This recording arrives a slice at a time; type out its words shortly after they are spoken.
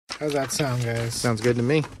How's that sound, guys? Sounds good to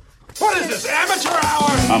me. What is this, amateur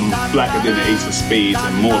hour? I'm blacker than the ace of spades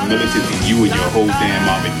and more militant than you and your whole damn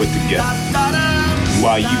army put together.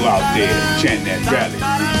 While you out there chanting that rally,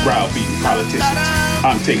 browbeating politicians,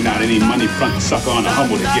 I'm taking out any money front sucker on a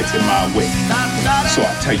humble that gets in my way. So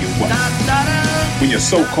I tell you what, when your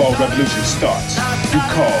so-called revolution starts, you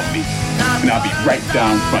call me, and I'll be right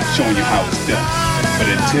down front showing you how it's done. But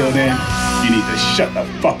until then, you need to shut the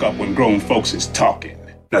fuck up when grown folks is talking.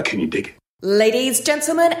 Now can you dig it? Ladies,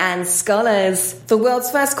 gentlemen, and scholars, the world's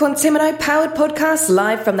first Quantimino-powered podcast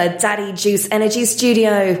live from the Daddy Juice Energy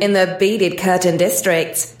Studio in the beaded Curtin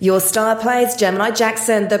District. Your star players Gemini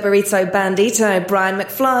Jackson, the Burrito Bandito, Brian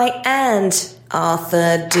McFly, and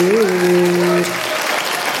Arthur Dude.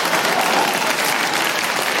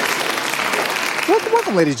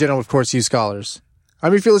 Welcome, ladies and gentlemen, of course, you scholars.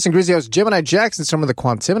 I'm your fearless and greasy host, Gemini Jackson, some of the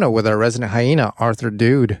Quantimino with our resident hyena, Arthur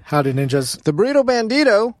Dude. Howdy, ninjas. The Burrito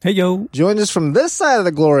Bandito. Hey, yo. Joins us from this side of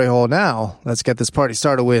the glory hole now. Let's get this party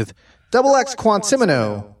started with X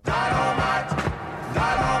Quantimino.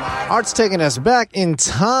 Art's taking us back in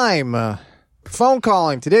time. Phone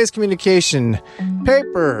calling, today's communication,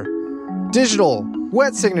 paper, digital,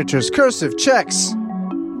 wet signatures, cursive, checks.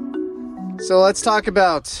 So let's talk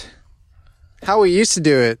about how we used to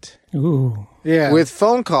do it. Ooh. Yeah. With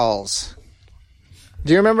phone calls.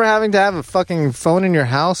 Do you remember having to have a fucking phone in your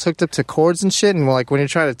house hooked up to cords and shit? And like when you're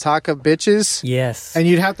trying to talk up bitches? Yes. And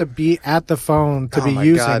you'd have to be at the phone to be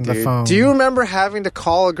using the phone. Do you remember having to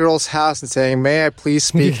call a girl's house and saying, may I please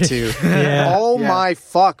speak to? Yeah. Oh my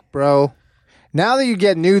fuck, bro. Now that you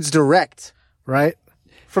get nudes direct, right?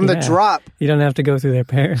 From the drop. You don't have to go through their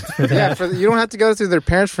parents for that. Yeah, you don't have to go through their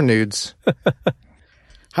parents for nudes.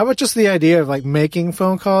 How about just the idea of like making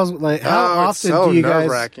phone calls? Like how often do you guys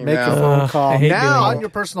make a phone call now on your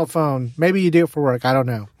personal phone? Maybe you do it for work. I don't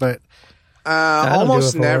know, but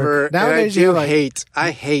almost never. Nowadays,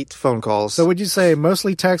 I hate phone calls. So would you say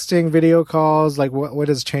mostly texting, video calls? Like what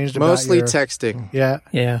has changed about mostly texting? Yeah.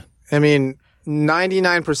 Yeah. I mean,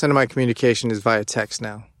 99% of my communication is via text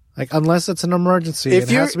now. Like unless it's an emergency, it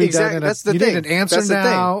has to be done. That's the you thing. need an answer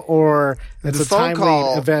now, or it's a phone timely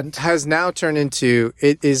call event. Has now turned into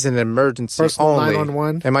it is an emergency Personal only.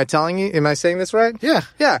 911. Am I telling you? Am I saying this right? Yeah.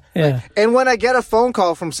 Yeah. Yeah. And when I get a phone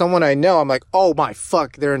call from someone I know, I'm like, oh my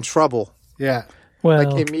fuck, they're in trouble. Yeah. Well,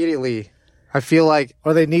 Like immediately. I feel like,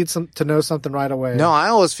 or they need to know something right away. no, I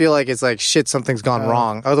always feel like it's like shit, something's gone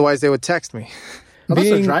wrong. Otherwise, they would text me.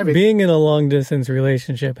 being in a long distance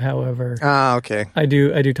relationship, however, Okay. I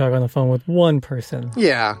do talk on the phone with one person.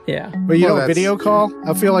 Yeah. Yeah. But you Well, don't video call?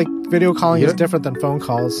 I feel like video calling is different than phone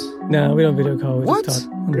calls. No, we don't video call. We What? just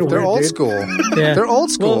talk on the You're phone. They're weird, old dude. school. Yeah. They're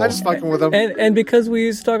old school. Well, I'm just fucking with them. And because we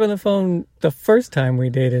used to talk on the phone the first time we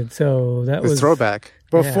dated, so that The was throwback.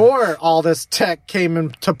 Before all this tech came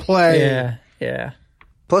into play. Yeah. Yeah.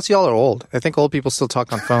 Plus, y'all are old. I think old people still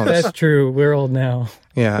talk on phones. That's true. We're old now.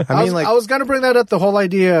 Yeah. I was going to bring that up, the whole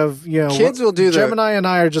idea of, Kids will do that. Gemini and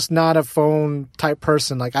I are just not a phone type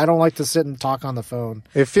person. Like, I don't like to sit and talk on the phone.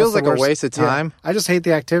 It feels That's like the a waste of time. Yeah. I just hate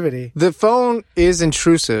the activity. The phone is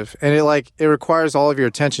intrusive, and it requires all of your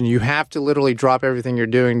attention. You have to literally drop everything you're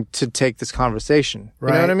doing to take this conversation.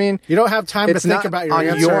 Right. You know what I mean? You don't have time It's to think not about your on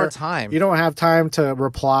answer. your time. You don't have time to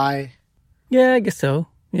reply. Yeah, I guess so.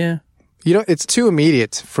 Yeah. It's too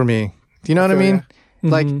immediate for me. Do you know what I mean?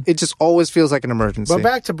 Like, it just always feels like an emergency. But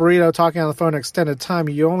back to Burrito, talking on the phone extended time,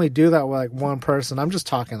 you only do that with like one person. I'm just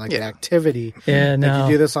talking like the activity. Yeah, no. Like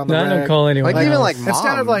you do this on the I don't reg. call anyone. Like, even else. like mom,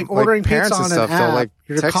 instead of like ordering parents pizza on and an stuff, they'll, app, like,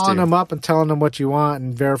 you're text calling you. them up and telling them what you want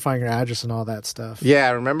and verifying your address and all that stuff. Yeah,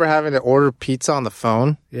 I remember having to order pizza on the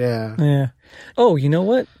phone. Yeah. Yeah. Oh, you know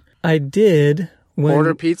what? I did when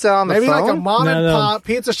Order pizza on the Maybe phone? like a mom and pop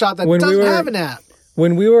pizza shop that doesn't have an app.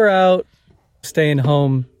 When we were out staying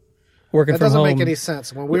home, working That from home. doesn't make any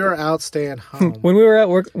sense. When we were out staying home. When we were at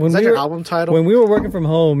work, Is that your album title? When we were working from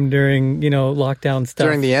home during, lockdown stuff.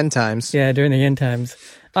 During the end times. Yeah, during the end times.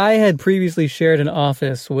 I had previously shared an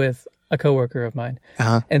office with a coworker of mine.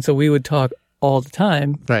 Uh-huh. And so we would talk all the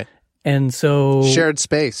time. Right. And so... Shared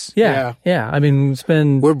space. Yeah. I mean,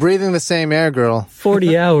 spend... We're breathing the same air, girl.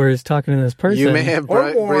 40 hours talking to this person. You may have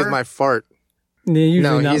breathed my fart.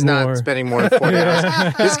 Usually he's not spending more than 40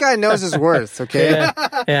 hours. This guy knows his worth, okay?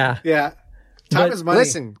 Yeah. Yeah. Time is money.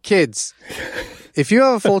 Listen, kids, if you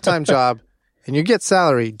have a full-time job and you get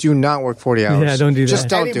salary, do not work 40 hours. Yeah, don't do that. Just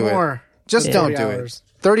don't do it. Just don't do it.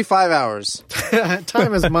 35 hours.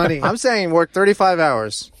 Time is money. I'm saying work 35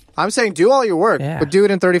 hours. I'm saying do all your work, but do it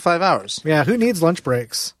in 35 hours. Yeah, who needs lunch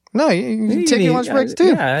breaks? No, you take your lunch breaks too.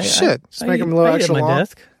 Yeah, Shit. Just make them a little extra at my long.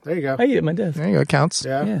 desk. There you go. I eat at my desk. There you go. It counts.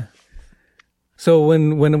 Yeah. So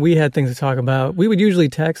when we had things to talk about, we would usually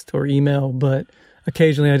text or email, but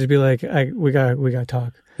occasionally I'd just be like, we got to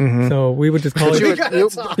talk. Mm-hmm. So we would just call you.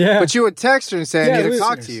 But you would text her and say, I need to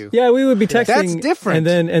talk to you. Yeah, we would be texting. That's different.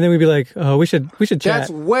 And then we'd be like, oh, we should chat. That's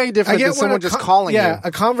way different than someone just calling you. Yeah, a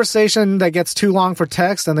conversation that gets too long for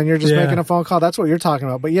text and then you're just making a phone call. That's what you're talking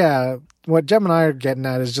about. But yeah, what Gemini are getting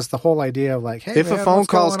at is just the whole idea of like, hey, if a phone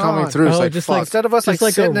call's coming through, it's like, just fuck. Instead of us like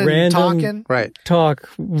sitting and talking, right? Talk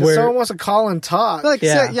where someone wants to call and talk. Like,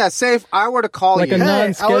 say if I were to call like you, a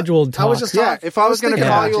non-scheduled talk. I was just if I was going to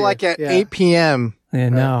call you like at 8 p.m.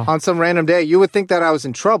 on some random day, you would think that I was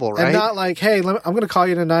in trouble, right? And not like, hey, I'm going to call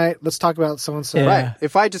you tonight. Let's talk about so and so. Yeah. Right.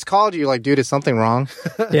 If I just called you, like, dude, is something wrong?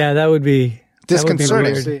 Yeah, that would be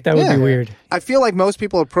disconcerting. That would be weird. I feel like most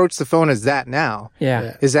people approach the phone as that now.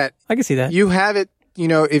 Yeah. Is that I can see that. You have it,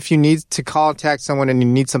 if you need to contact someone and you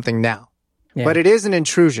need something now. Yeah. But it is an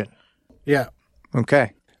intrusion. Yeah.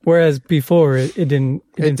 Okay. Whereas before, it didn't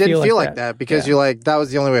feel like that because you're like, that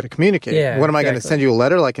was the only way to communicate. Yeah, what am I going to send you a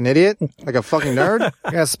letter like an idiot? Like a fucking nerd?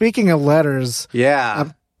 Yeah, speaking of letters. Yeah.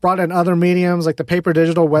 I've brought in other mediums like the paper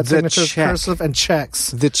digital, wet signatures, cursive, and checks.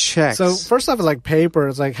 The checks. So first off, it's like paper.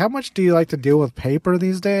 It's like, how much do you like to deal with paper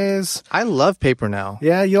these days? I love paper now.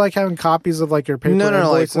 Yeah, you like having copies of like your paper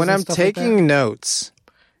No, like when I'm taking notes.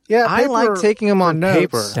 Yeah, I like taking them on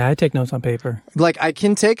paper. Yeah, I take notes on paper. Like, I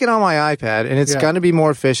can take it on my iPad, and it's going to be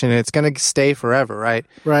more efficient, and it's going to stay forever, right?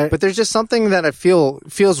 Right. But there's just something that I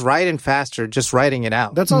feels right and faster just writing it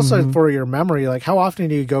out. That's also for your memory. Like, how often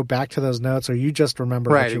do you go back to those notes, or you just remember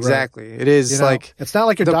what you exactly. wrote? It is like... It's not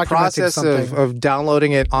like you're the documenting process something. of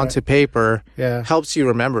downloading it onto paper helps you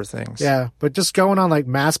remember things. Yeah, but just going on, like,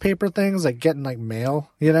 mass paper things, like getting, like, mail,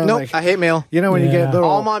 Nope, like, I hate mail. When you get little...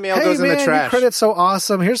 All my mail goes in the trash. Your credit's so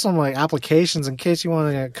awesome. Here's some, like, applications in case you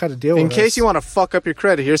want to cut a deal with In case you want to fuck up your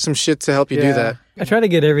credit, here's some shit to help you do that. I try to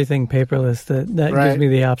get everything paperless. That gives me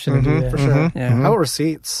the option to do that. For sure. Yeah. How about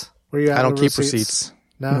receipts? Where you I don't keep receipts.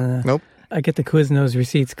 No? Nope. I get the Quiznos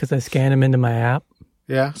receipts because I scan them into my app.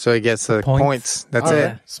 Yeah. So it gets the points. That's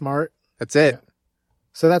it. Smart. That's it. Yeah.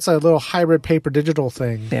 So that's a little hybrid paper digital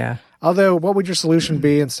thing. Yeah. Although, what would your solution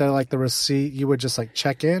be instead of like the receipt? You would just like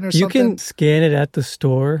check in or something? You can scan it at the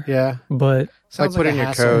store. Yeah. But sounds put in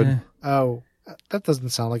your code. Yeah. Oh, that doesn't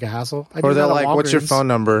sound like a hassle. Or they're like, what's your phone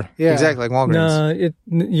number? Yeah. Exactly, like Walgreens.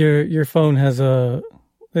 No, your phone has it's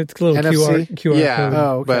a little NFC? QR code.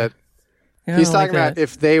 Oh, okay. But he's talking about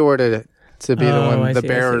if they were to be the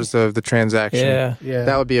bearers of the transaction. Yeah.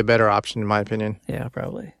 That would be a better option in my opinion. Yeah,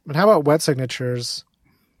 probably. But how about wet signatures?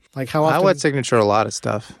 Like how often? I wet signature a lot of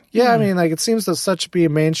stuff. Yeah, I mean, like it seems to such be a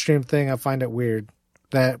mainstream thing. I find it weird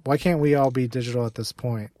that why can't we all be digital at this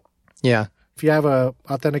point? Yeah. If you have a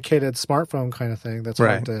authenticated smartphone kind of thing, that's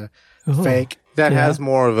hard to fake. That has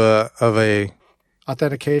more of a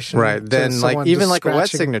authentication, right? Then like even like a wet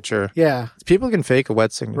signature. Yeah, people can fake a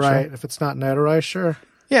wet signature, right? If it's not notarized, sure.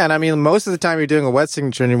 Yeah, and I mean most of the time you're doing a wet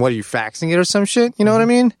signature, and what are you faxing it or some shit? You know what I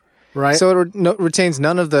mean? Right. So it retains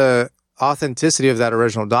none of the authenticity of that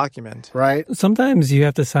original document. Right. Sometimes you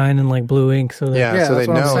have to sign in like blue ink, so that so they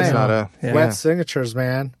know it's not a wet signatures,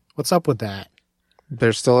 man. What's up with that?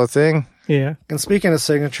 They're still a thing. Yeah. And speaking of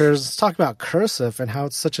signatures, let's talk about cursive and how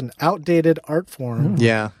it's such an outdated art form.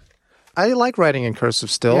 Yeah. I like writing in cursive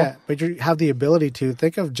still. Yeah, but you have the ability to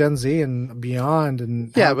think of Gen Z and beyond.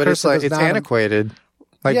 And but it's like it's antiquated.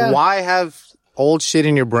 Like, why have old shit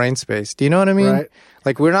in your brain space? Do you know what I mean? Right.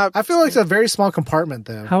 Like, we're not... I feel like it's a very small compartment,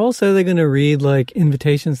 though. How else are they going to read, like,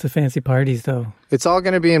 invitations to fancy parties, though? It's all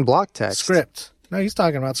going to be in block text. Script. No, he's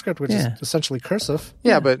talking about script, which is essentially cursive.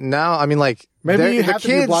 Yeah, but now, I mean, like... Maybe you have to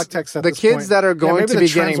do block text at the this kids point. that are going to be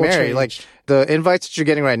getting married, change. like, the invites that you're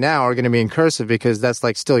getting right now are going to be in cursive because that's,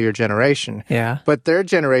 like, still your generation. Yeah. But their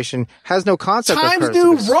generation has no concept of cursive.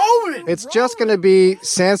 Times New Roman! It's just going to be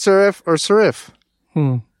sans serif or serif.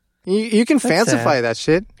 You can fancify that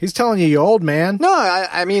shit. He's telling you old man. No,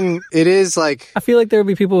 I mean it is like I feel like there will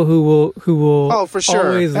be people who will oh for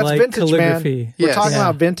sure always that's like vintage, calligraphy. Man. We're talking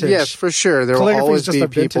about vintage. Yes, for sure. There will always just be a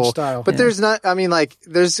people, style. but there's not. I mean, like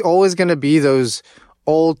there's always going to be those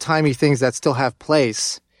old timey things that still have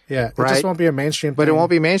place. Yeah, it just won't be a mainstream. But thing. it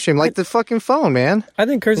won't be mainstream like the fucking phone, man. I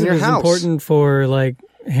think cursive is important for like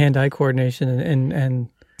hand-eye coordination and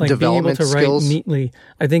like being able to write neatly.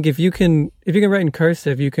 I think if you can write in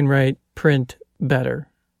cursive, you can write print better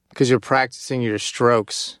because you're practicing your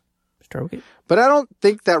strokes. Stroke it. But I don't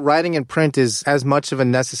think that writing in print is as much of a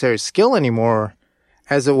necessary skill anymore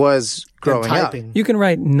as it was growing up. You can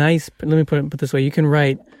write nice. Let me put this way: you can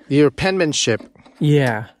write your penmanship.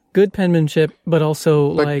 Yeah, good penmanship, but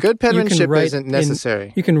also good penmanship isn't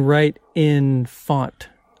necessary. You can write in font,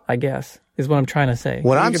 I guess. is what I'm trying to say.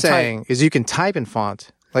 What I'm saying is you can type in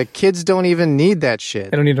font. Like, kids don't even need that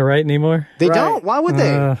shit. They don't need to write anymore? They don't. Why would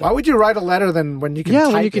they? Why would you write a letter then when you can type it?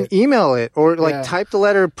 Yeah, when you can email it or type the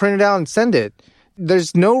letter, print it out, and send it.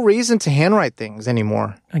 There's no reason to handwrite things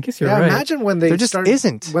anymore. I guess you're right. Imagine when there just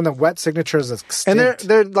isn't. When the wet signature is extinct. And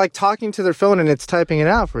they're like talking to their phone and it's typing it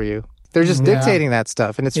out for you. They're just dictating that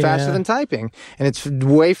stuff, and it's faster than typing, and it's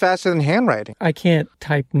way faster than handwriting. I can't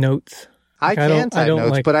type notes. I can type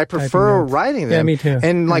notes, but I prefer writing them. Yeah, me too.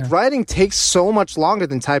 And writing takes so much longer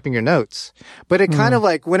than typing your notes. But it kind of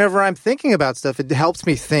like whenever I'm thinking about stuff, it helps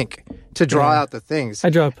me think to draw out the things. I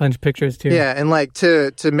draw punch pictures too. Yeah, and like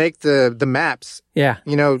to make the maps. Yeah.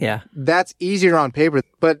 That's easier on paper,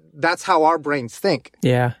 but that's how our brains think.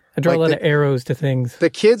 Yeah. I draw a lot of arrows to things. The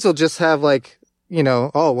kids will just have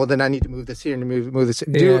then I need to move this here and move this.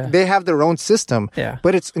 They have their own system,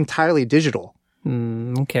 but it's entirely digital.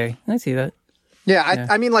 Okay, I see that. Yeah,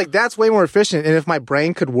 I mean, that's way more efficient. And if my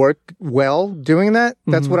brain could work well doing that,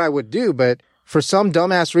 that's what I would do. But for some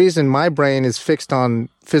dumbass reason, my brain is fixed on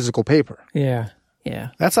physical paper. Yeah.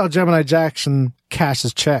 That's how Gemini Jackson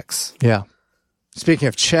cashes checks. Yeah. Speaking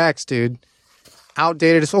of checks, dude,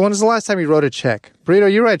 outdated. So when was the last time you wrote a check?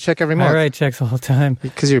 Burrito, you write a check every month. I write checks all the time.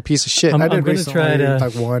 Because you're a piece of shit. I did recently, try to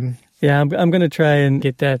like one. Yeah, I'm going to try and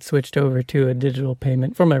get that switched over to a digital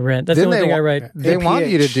payment for my rent. That's the only thing I write. They want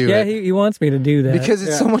you to do it. Yeah, he wants me to do that. Because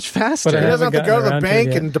it's so much faster. But he doesn't have to go to the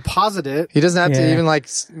bank and deposit it. He doesn't have to even like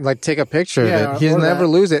take a picture of it. He doesn't ever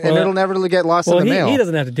lose it. And it'll never get lost in the mail. He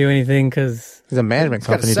doesn't have to do anything because he's a management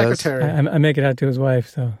company. Does. I make it out to his wife.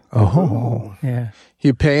 So. Oh. Yeah.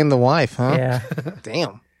 You paying the wife, huh? Yeah.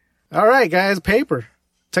 Damn. All right, guys. Paper.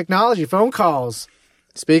 Technology. Phone calls.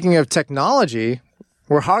 Speaking of technology,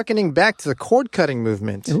 we're hearkening back to the cord cutting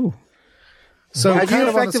movement. Ooh. So have you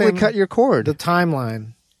effectively cut your cord? The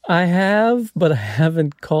timeline. I have, but I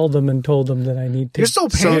haven't called them and told them that I need to. You're still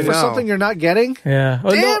paying for something you're not getting? Yeah.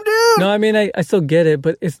 Damn, dude! No, I mean, I still get it,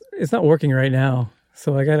 but it's not working right now.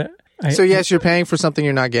 So I gotta... So yes, you're paying for something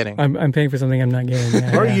you're not getting. I'm paying for something I'm not getting.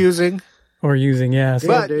 Yeah, or using. Or using, yeah. So,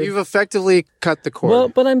 but you've effectively cut the cord. Well,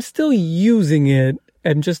 but I'm still using it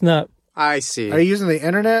and just not... I see. Are you using the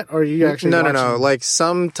internet or are you actually No. Like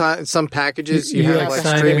some packages you have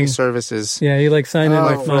like streaming services. Yeah, you like sign in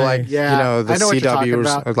like for like the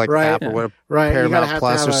CW or like Apple or whatever, Paramount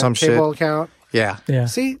Plus or some shit. Account. Yeah.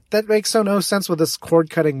 See, that makes no sense with this cord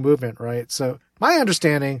cutting movement, right? So my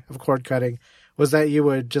understanding of cord cutting was that you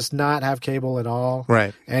would just not have cable at all.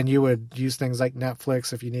 Right. And you would use things like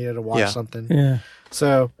Netflix if you needed to watch something. Yeah.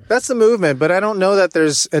 So that's the movement, but I don't know that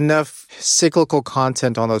there's enough cyclical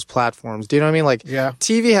content on those platforms. Do you know what I mean? Like,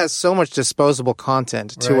 TV has so much disposable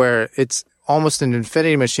content to where it's almost an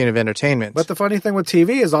infinity machine of entertainment. But the funny thing with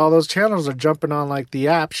TV is all those channels are jumping on like the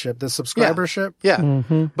app ship, the subscriber ship. Yeah.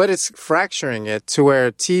 Mm-hmm. But it's fracturing it to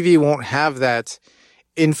where TV won't have that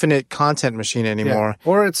infinite content machine anymore. Yeah.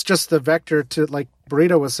 Or it's just the vector to, like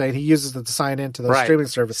Burrito was saying, he uses it to sign into those streaming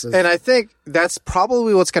services. And I think that's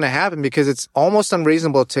probably what's going to happen because it's almost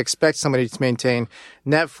unreasonable to expect somebody to maintain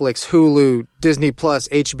Netflix, Hulu, Disney Plus,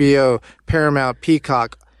 HBO, Paramount,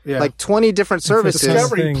 Peacock, like 20 different services.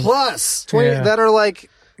 Discovery Plus. 20 that are like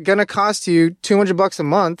going to cost you $200 a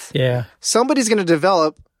month. Yeah. Somebody's going to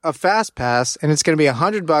develop a fast pass and it's going to be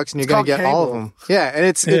 $100 and you're going to get cable. all of them. Yeah. And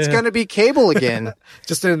it's going to be cable again.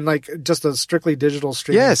 just in like just a strictly digital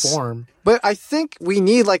streaming form. But I think we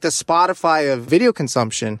need like the Spotify of video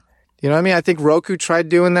consumption. You know what I mean? I think Roku tried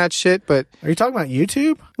doing that shit, but... Are you talking about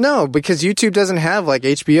YouTube? No, because YouTube doesn't have like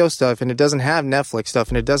HBO stuff and it doesn't have Netflix stuff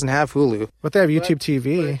and it doesn't have Hulu. But they have YouTube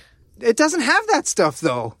TV. It doesn't have that stuff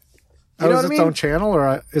though. You know what I mean? Its own channel,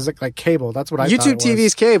 or is it like cable? That's what I thought YouTube TV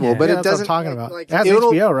is cable, but it doesn't. That's what I'm talking about. It has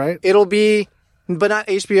HBO, right? It'll be, but not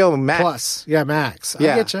HBO Max. Plus, Max. I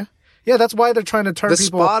get you. Yeah, that's why they're trying to turn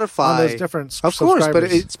people Spotify, on those different Of course, but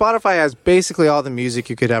Spotify has basically all the music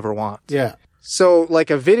you could ever want. Yeah. So,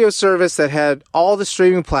 like a video service that had all the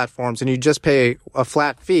streaming platforms, and you just pay a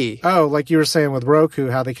flat fee. Oh, like you were saying with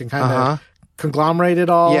Roku, how they can kind of conglomerate it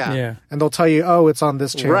all. Yeah. And they'll tell you, oh, it's on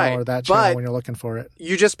this channel or that channel when you're looking for it.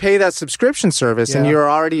 You just pay that subscription service and you're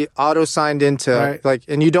already auto signed into like,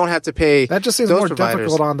 and you don't have to pay. That just seems more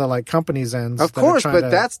difficult on the like company's ends. Of course,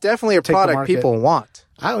 but that's definitely a product people want.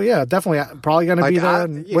 Oh yeah, definitely. Probably going to be there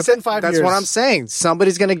within 5 years. That's what I'm saying.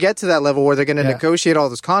 Somebody's going to get to that level where they're going to negotiate all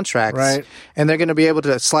those contracts. Right. And they're going to be able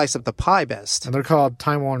to slice up the pie best. And they're called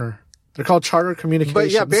Time Warner. They're called Charter Communications.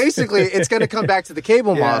 But yeah, basically, it's going to come back to the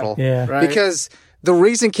cable model. Yeah. Right. Because the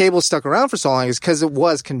reason cable stuck around for so long is because it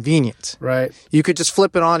was convenient. Right. You could just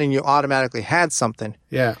flip it on and you automatically had something.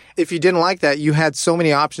 Yeah. If you didn't like that, you had so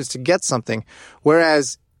many options to get something.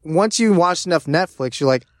 Whereas once you watch enough Netflix, you're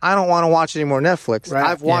like, I don't want to watch any more Netflix. Right.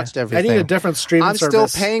 I've watched everything. I need a different streaming service. I'm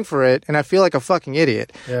still paying for it, and I feel like a fucking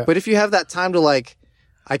idiot. Yeah. But if you have that time to like,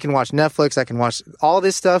 I can watch Netflix, I can watch all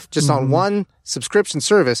this stuff just on one subscription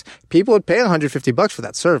service, people would pay $150 for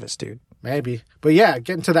that service, dude. Maybe. But yeah,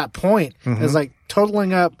 getting to that point is like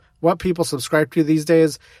totaling up what people subscribe to these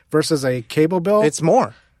days versus a cable bill. It's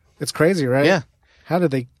more. It's crazy, right? Yeah. How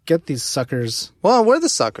did they get these suckers? Well, we're the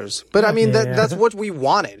suckers. But I mean, that's what we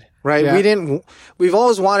wanted, right? Yeah. We've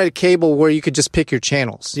always wanted cable where you could just pick your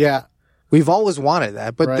channels. Yeah. We've always wanted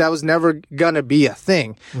that, but that was never going to be a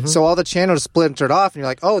thing. So all the channels splintered off, and you're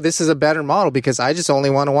like, oh, this is a better model because I just only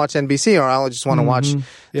want to watch NBC or I just want to watch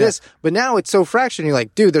this. But now it's so fractured. You're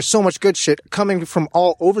like, dude, there's so much good shit coming from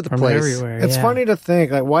all over the place. Everywhere, it's funny to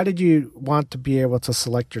think, like, why did you want to be able to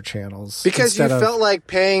select your channels? Because you felt like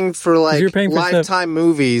paying for like Lifetime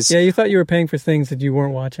movies. Yeah, you thought you were paying for things that you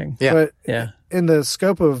weren't watching. Yeah. But in the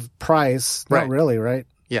scope of price, not really, right?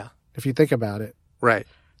 Yeah. If you think about it. Right.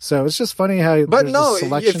 So it's just funny how there's a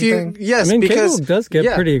selection thing. Yes, I mean, because cable does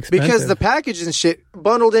get pretty expensive. Because the package and shit,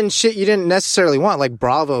 bundled in shit you didn't necessarily want, like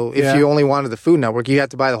Bravo, if you only wanted the Food Network, you had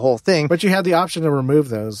to buy the whole thing. But you had the option to remove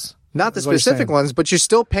those. Not the specific ones, but you're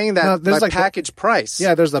still paying that like package price.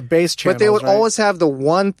 Yeah, there's the base channels, but they would always have the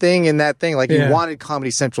one thing in that thing. Like you wanted Comedy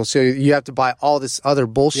Central, so you have to buy all this other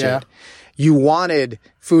bullshit. Yeah. You wanted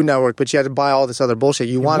Food Network, but you had to buy all this other bullshit.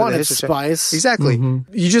 You wanted Spice. Exactly.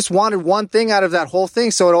 You just wanted one thing out of that whole thing,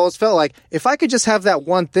 so it always felt like if I could just have that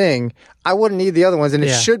one thing, I wouldn't need the other ones, and it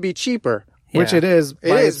should be cheaper. Which it is.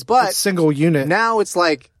 It is, but single unit. Now it's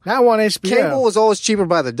like now on HBO. Cable was always cheaper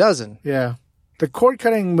by the dozen. Yeah. The cord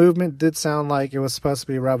cutting movement did sound like it was supposed to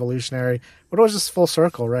be revolutionary, but it was just full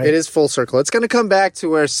circle, right? It is full circle. It's going to come back to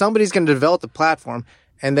where somebody's going to develop the platform,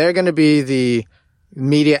 and they're going to be the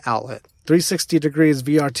media outlet. 360 degrees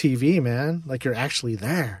VR TV, man. Like you're actually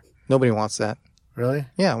there. Nobody wants that. Really?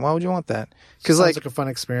 Yeah. Why would you want that? Because like a fun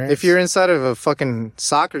experience. If you're inside of a fucking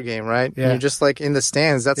soccer game, right? Yeah. And you're just like in the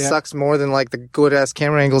stands. That sucks more than like the good ass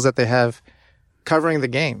camera angles that they have covering the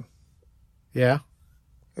game. Yeah.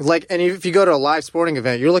 Like, and if you go to a live sporting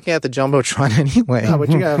event, you're looking at the Jumbotron anyway. No, but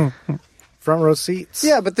you have front row seats.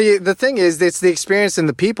 Yeah, but the thing is, it's the experience and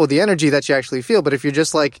the people, the energy that you actually feel. But if you're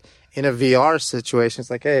just like in a VR situation, it's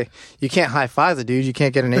like, hey, you can't high five the dude. You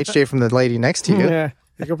can't get an HJ from the lady next to you. Yeah,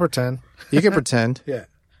 you can pretend. You can pretend. Yeah.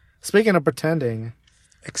 Speaking of pretending.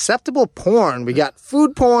 Acceptable porn. We got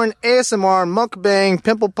food porn, ASMR, mukbang,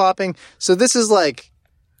 pimple popping. So this is like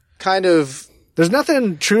kind of... There's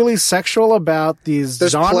nothing truly sexual about these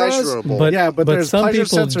genres. Pleasurable. But there's some pleasure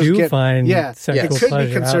people sensors do find sexual it could pleasure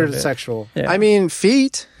be considered out of it. sexual. Yeah. I mean,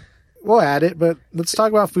 feet. We'll add it, but let's talk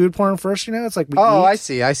about food porn first. You know, it's like we eat, I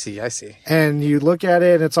see. And you look at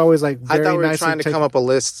it, and it's always like very I thought we were nice trying to come up a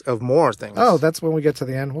list of more things. Oh, that's when we get to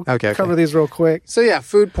the end. We'll okay. cover these real quick. So yeah,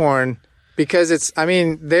 food porn, because it's, I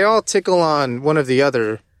mean, they all tickle on one of the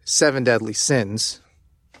other 7 deadly sins.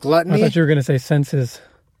 Gluttony? I thought you were going to say senses.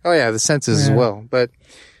 Oh yeah, the senses as well. But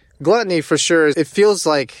gluttony for sure, it feels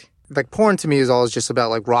like porn to me is always just about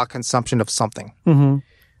like raw consumption of something.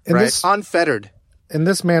 Mm-hmm. Right? Unfettered. In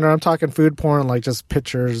this manner, I'm talking food porn, like just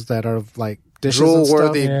pictures that are like dishes and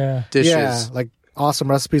stuff. Dishes. Yeah, like awesome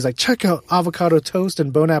recipes. Like check out avocado toast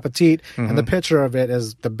and Bon Appetit, and the picture of it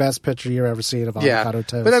is the best picture you've ever seen of avocado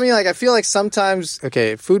toast. But I mean, like I feel like sometimes,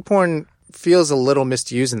 food porn feels a little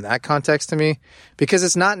misused in that context to me because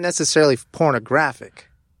it's not necessarily pornographic.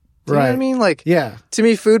 Do you know what I mean? Like, to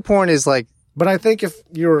me, food porn is like. But I think if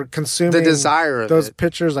you're consuming the desire of those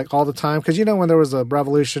pictures like all the time, because you know when there was a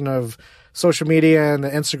revolution of social media and the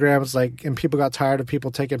Instagram, it's like, and people got tired of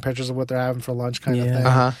people taking pictures of what they're having for lunch kind of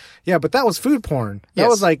thing. Yeah, but that was food porn. That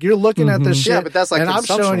was like, you're looking at this shit, but that's like, and I'm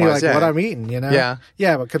showing you like what I'm eating, you know?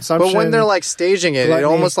 Yeah, but consumption. But when they're like staging it, it's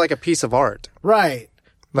almost like a piece of art. Right.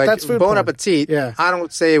 Like that's food Bon porn. Appetit, I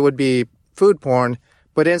don't say it would be food porn,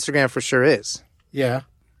 but Instagram for sure is. Yeah.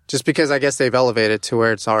 Just because I guess they've elevated to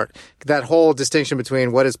where it's art. That whole distinction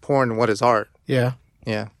between what is porn and what is art. Yeah.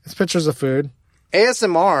 Yeah. It's pictures of food.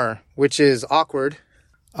 ASMR, which is awkward.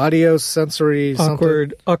 Audio, sensory,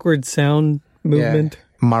 awkward sound movement.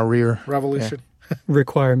 Yeah. My rear. Revolution. Yeah.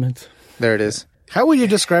 Requirements. There it is. How would you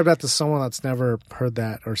describe that to someone that's never heard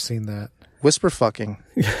that or seen that? Whisper fucking.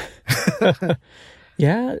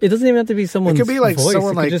 Yeah, it doesn't even have to be someone's voice. It could be like voice.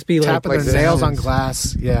 someone like just be tapping like their nails on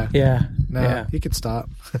glass. Yeah. Yeah. No, yeah. You can stop.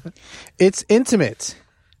 It's intimate.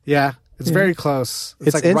 Yeah. It's very close.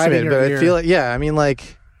 It's like intimate, right in your but ear. I feel like, I mean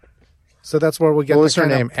like. So that's where we get what was her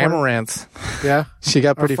name? Amaranth. Yeah. She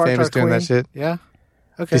got pretty famous doing that shit. Yeah.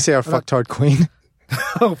 Okay. You say our fucktard queen?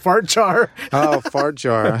 Oh, fart jar. Oh, fart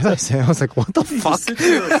jar. I was like, what the fuck?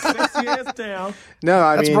 Sexy ass down.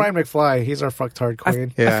 No, That's Brian McFly. He's our fucktard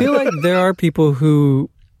queen. I feel like there are people who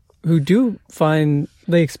do find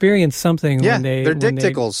they experience something when they're dick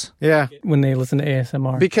tickles. When they listen to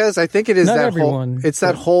ASMR. Because I think it is Not that everyone, whole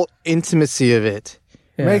that whole intimacy of it.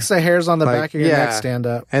 Yeah. Makes the hairs on the back of your neck stand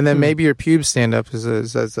up. And then maybe your pubes stand up as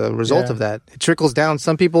a result of that. It trickles down.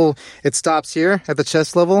 Some people, it stops here at the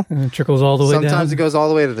chest level. And it trickles all the way down. Sometimes it goes all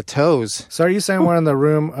the way to the toes. So are you saying we're in the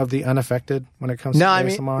room of the unaffected when it comes to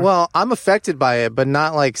ASMR? Well, I'm affected by it, but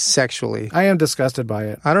not like sexually. I am disgusted by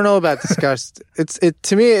it. I don't know about disgust.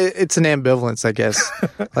 To me, it's an ambivalence, I guess.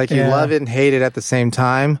 Like you love it and hate it at the same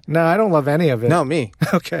time. No, I don't love any of it. No, me.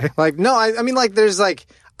 Okay. Like, no, I mean, like, there's like,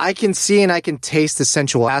 I can see and I can taste the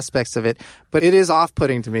sensual aspects of it, but it is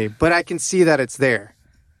off-putting to me. But I can see that it's there.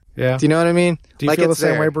 Yeah. Do you know what I mean? Do you feel the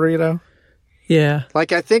same way, Burrito? Yeah.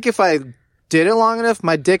 Like, I think if I did it long enough,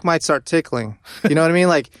 my dick might start tickling. You know what I mean?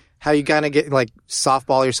 Like, how you kind of get, like,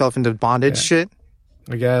 softball yourself into bondage shit.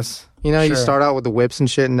 I guess. You know, you start out with the whips and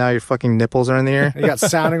shit, and now your fucking nipples are in the air. You got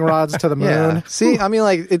sounding rods to the moon. Yeah. See, I mean,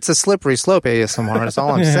 like, it's a slippery slope, ASMR. That's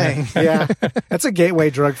all I'm saying. Yeah. That's a gateway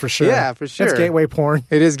drug for sure. Yeah, for sure. It's gateway porn.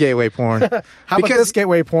 It is gateway porn. How about this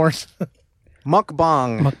gateway porn?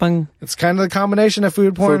 Mukbang. It's kind of the combination of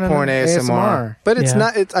food porn and ASMR. But it's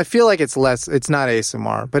not, I feel like it's not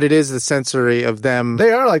ASMR, but it is the sensory of them.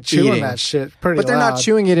 They are like chewing that shit pretty But they're not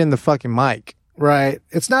chewing it in the fucking mic. Right.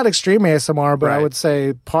 It's not extreme ASMR, but I would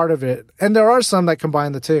say part of it. And there are some that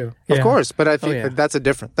combine the two. Yeah. Of course, but I think that's a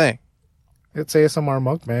different thing. It's ASMR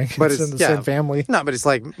mukbang. But it's in the same family. No, but it's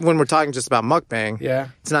like when we're talking just about mukbang,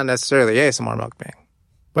 it's not necessarily ASMR mukbang.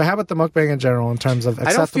 But how about the mukbang in general in terms of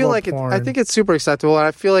acceptable I don't feel like porn? I think it's super acceptable, and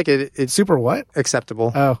I feel like it's super what?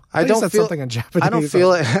 Acceptable. Oh, I don't feel something in Japanese. I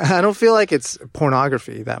don't feel like it's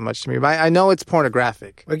pornography that much to me. But I know it's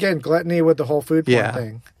pornographic. Again, gluttony with the whole food porn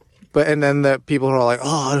thing. But and then the people who are like,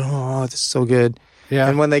 oh, I don't know, this is so good. Yeah.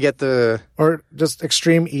 And when they get or just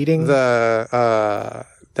extreme eating, that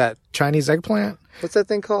Chinese eggplant. What's that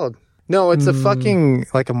thing called? No, it's a fucking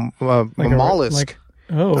like a mollusk.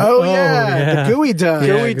 Oh yeah, the gooey duck.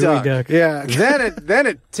 Gooey duck. Yeah. Then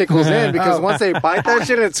it tickles in because once they bite that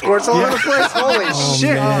shit, it squirts all over the place. Holy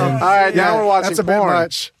shit! Man. All right, now we're watching that's a porn. Bit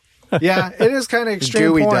much. Yeah, it is kind of extreme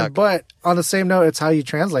gooey porn, duck. but on the same note, it's how you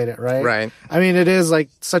translate it, right? Right. I mean, it is like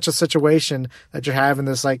such a situation that you're having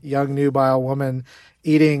this like young nubile woman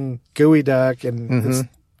eating gooey duck, and it's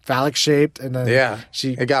phallic shaped, and then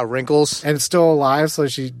it got wrinkles, and it's still alive, so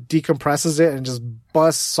she decompresses it and just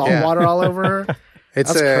busts salt water all over her.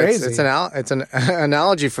 That's crazy. It's an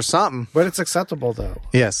analogy for something, but it's acceptable though.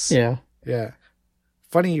 Yes. Yeah. Yeah.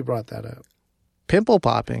 Funny you brought that up. Pimple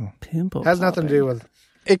popping has nothing to do with.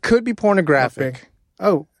 It could be pornographic.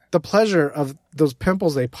 Oh, the pleasure of those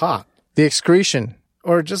pimples they pop. The excretion.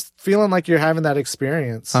 Or just feeling like you're having that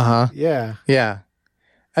experience. Yeah. Yeah.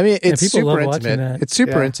 I mean, it's people super love intimate. That. It's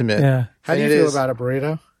super intimate. Yeah. How do you feel about it,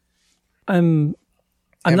 Burrito? I'm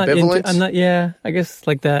not into. I'm not. Yeah. I guess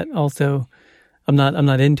like that. Also, I'm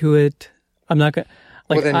not into it. I'm not gonna.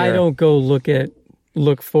 Like I don't go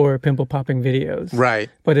look for pimple popping videos.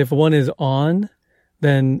 Right. But if one is on,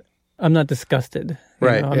 then I'm not disgusted.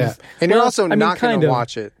 Right. And you're also not going to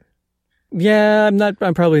watch it. Yeah,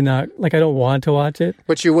 I'm probably not. Like, I don't want to watch it.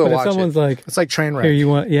 But you will watch it. If someone's like... It's like train wreck. Here, you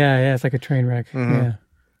want... Yeah, it's like a train wreck. Yeah.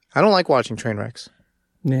 I don't like watching train wrecks.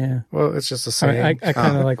 Yeah. Well, it's just the same. I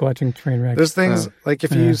kind of like watching train wrecks. There's things, like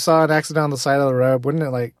if you saw an accident on the side of the road, wouldn't it,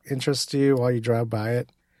 like, interest you while you drive by it?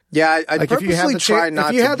 Yeah, I purposely try not to.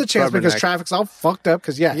 If you had the chance, because traffic's all fucked up,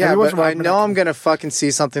 because but I know I'm going to fucking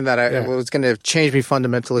see something that was going to change me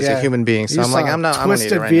fundamentally as a human being. So I'm like, I'm not.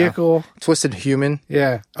 Twisted right vehicle, now. Twisted human.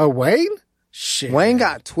 Yeah. Oh, Wayne? Shit. Wayne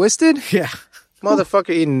got twisted. Yeah. Motherfucker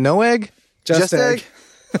eating no egg. Just egg.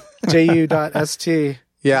 JU.ST.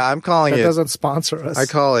 Yeah, I'm calling it. That doesn't sponsor us. I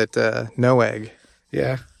call it no egg.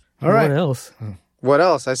 Yeah. All right. What else? What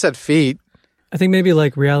else? I said feet. I think maybe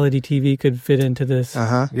like reality TV could fit into this.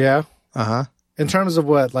 Yeah. In terms of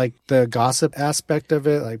what, like the gossip aspect of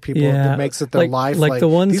it, like people that makes it their life. Like the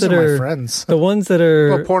ones these that are are my friends. The ones that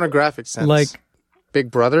are pornographic sense, like Big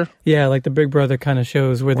Brother. Yeah, like the Big Brother kind of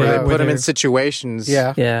shows where they put them in situations.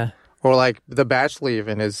 Yeah. Or like The Bachelor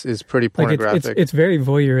even is pretty pornographic. Like it's very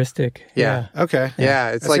voyeuristic. Yeah. Okay.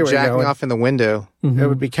 Yeah, it's like jacking off in the window. It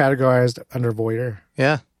would be categorized under voyeur.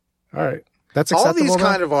 Yeah. All right. That's acceptable. All these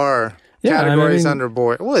kind of are categories under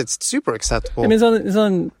voyeur. Well, it's super acceptable. I mean, it's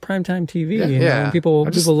on primetime TV. Yeah. People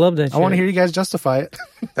love that shit. I want to hear you guys justify it.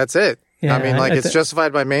 That's it. Yeah, I mean, like it's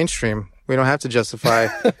justified by mainstream. We don't have to justify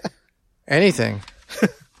anything.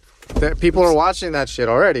 People are watching that shit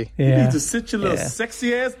already. Yeah. You need to sit your little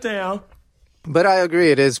sexy ass down. But I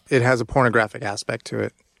agree, it has a pornographic aspect to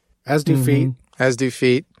it. As do feet. As do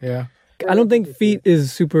feet. Yeah. I don't think feet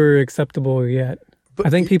is super acceptable yet. But I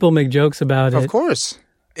think people make jokes about it. Of course.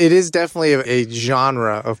 It is definitely a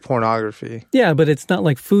genre of pornography. Yeah, but it's not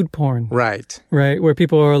like food porn. Right. Right, where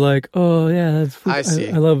people are like, oh, yeah, that's food. I see.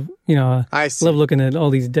 I love, love looking at all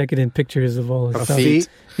these decadent pictures of all this stuff. Feet?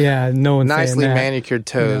 Yeah, no one's nicely saying that. Manicured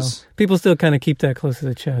toes. People still kind of keep that close to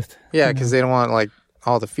the chest. Yeah, because they don't want, like,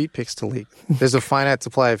 all the feet pics to leak. There's a finite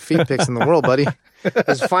supply of feet pics in the world, buddy.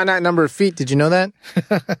 There's a finite number of feet. Did you know that?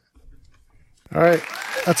 All right.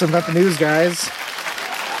 That's enough news, guys.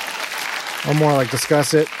 One more,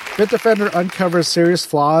 discuss it. Bitdefender uncovers serious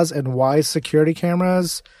flaws in Wise security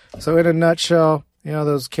cameras. So in a nutshell,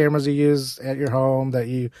 those cameras you use at your home that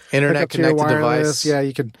you internet connected device. Yeah,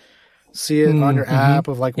 you can see it on your app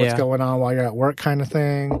of what's going on while you're at work kind of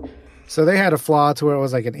thing. So they had a flaw to where it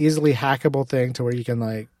was an easily hackable thing to where you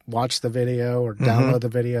can watch the video or download the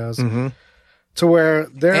videos. Mm-hmm. To where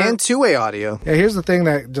and two-way audio. Yeah, here's the thing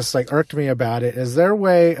that just irked me about it is their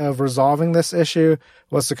way of resolving this issue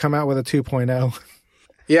was to come out with a 2.0.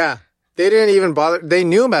 Yeah. They didn't even bother. They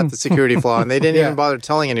knew about the security flaw and they didn't even bother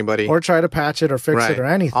telling anybody. Or try to patch it or fix it or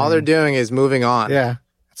anything. All they're doing is moving on. Yeah.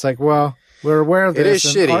 It's well, we're aware of this. It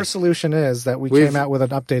is shitty. Our solution is that we came out with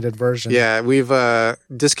an updated version. Yeah, we've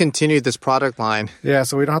discontinued this product line. Yeah,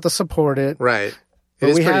 so we don't have to support it. Right. It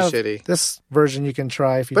is pretty shitty. This version you can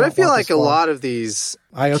try if you But don't I feel want like a lot of these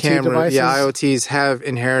IoT devices. Yeah, IoTs have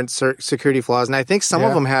inherent security flaws. And I think some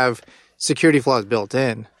of them have security flaws built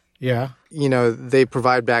in. Yeah. They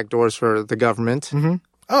provide backdoors for the government. Mm-hmm.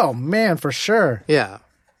 Oh, man, for sure. Yeah.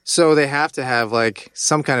 So they have to have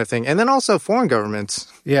some kind of thing. And then also foreign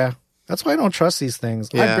governments. Yeah. That's why I don't trust these things.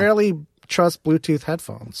 Yeah. I barely trust Bluetooth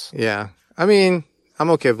headphones. Yeah. I mean, I'm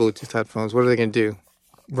okay with Bluetooth headphones. What are they going to do?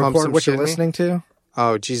 Record what you're listening to?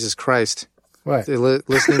 Oh, Jesus Christ. What? They're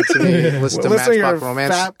listening to me. Listen to Matchbox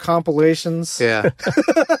Romance. Fat compilations. Yeah.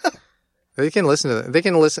 They can listen to that. They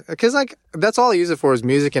can listen. Because, that's all I use it for is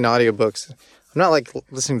music and audiobooks. I'm not,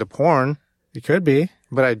 listening to porn. You could be.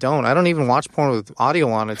 But I don't. I don't even watch porn with audio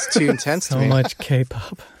on. It's too intense to me. So much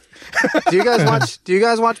K-pop. Do you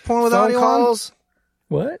guys watch porn with audio calls? on?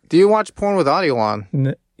 What? Do you watch porn with audio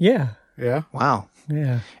on? Yeah. Yeah. Wow.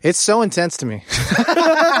 Yeah. It's so intense to me.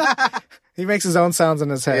 He makes his own sounds in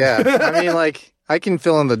his head. Yeah. I mean, I can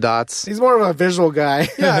fill in the dots. He's more of a visual guy.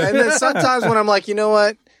 Yeah. And then sometimes when I'm you know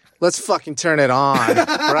what? Let's fucking turn it on,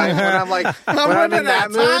 right? When I'm when I'm in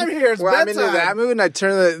that mood, when I'm into that mood, and I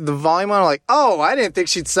turn the volume on, I'm oh, I didn't think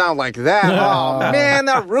she'd sound like that. Oh man,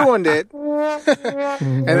 that ruined it.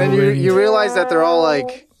 And then you realize that they're all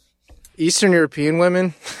Eastern European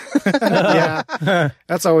women. Yeah,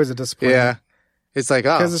 that's always a disappointment. Yeah, it's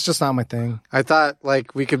because it's just not my thing. I thought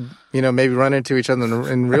we could maybe run into each other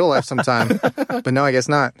in real life sometime, but no, I guess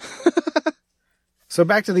not. So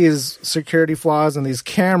back to these security flaws and these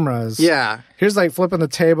cameras. Yeah. Here's flipping the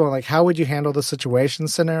table and how would you handle the situation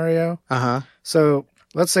scenario? Uh-huh. So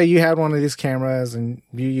let's say you had one of these cameras and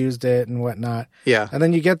you used it and whatnot. Yeah. And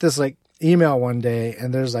then you get this email one day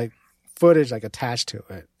and there's footage attached to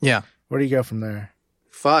it. Yeah. Where do you go from there?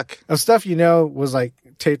 Fuck. Of stuff was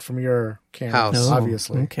taped from your camera. House.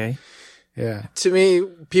 Obviously. Okay. Yeah. To me,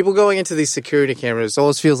 people going into these security cameras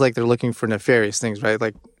always feels like they're looking for nefarious things, right?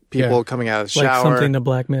 People coming out of the shower. Something to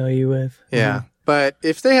blackmail you with. Yeah. Mm-hmm. But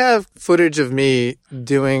if they have footage of me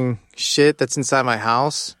doing shit that's inside my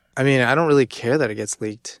house, I mean, I don't really care that it gets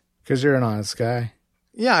leaked. Because you're an honest guy.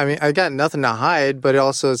 Yeah, I mean, I got nothing to hide, but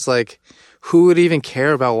also it's who would even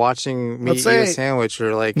care about watching me eat a sandwich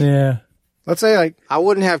or Yeah. Let's say I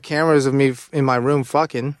wouldn't have cameras of me in my room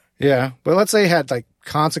fucking. Yeah, but let's say it had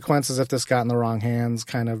consequences if this got in the wrong hands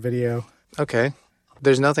kind of video. Okay.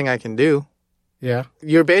 There's nothing I can do. Yeah.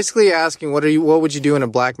 You're basically asking what would you do in a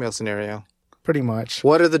blackmail scenario? Pretty much.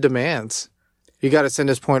 What are the demands? You got to send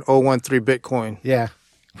us 0.013 Bitcoin. Yeah.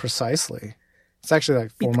 Precisely. It's actually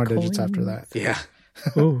 4 more digits after that. Yeah.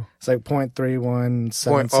 Ooh. It's 0.317.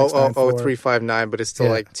 0.000359, but it's still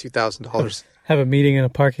 $2,000. Have a meeting in a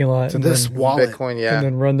parking lot. To this wallet. Bitcoin, yeah. And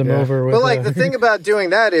then run them over with. But the thing about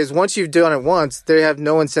doing that is once you've done it once, they have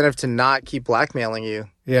no incentive to not keep blackmailing you.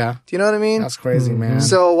 Yeah. Do you know what I mean? That's crazy, man.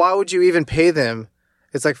 So why would you even pay them?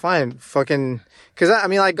 It's fine, fucking. Because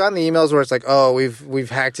I gotten the emails where it's oh, we've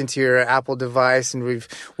hacked into your Apple device and we've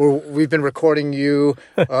been recording you,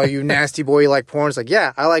 you nasty boy, you like porn. It's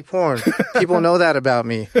yeah, I like porn. People know that about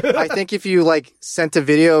me. I think if you sent a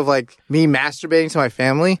video of me masturbating to my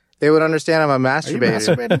family, they would understand I'm a masturbator. Are you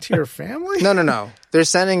masturbating to your family? No. They're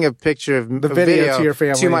sending a picture of the video to your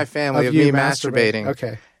family, to my family of me masturbating.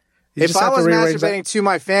 Okay. If I was masturbating to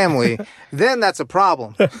my family, then that's a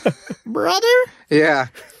problem. Brother? Yeah.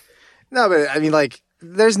 No, but I mean, like,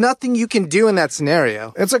 there's nothing you can do in that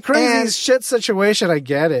scenario. It's a crazy shit situation. I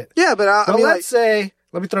get it. Yeah, but I mean, let's say,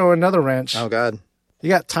 let me throw another wrench. Oh, God. You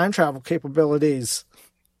got time travel capabilities.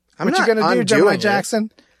 What you going to do, Gemini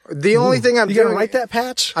Jackson? The only thing I'm doing... You going to write that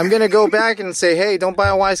patch? I'm going to go back and say, hey, don't buy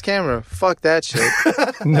a Wise camera. Fuck that shit.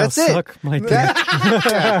 That's it. Suck my dick.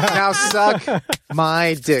 Now suck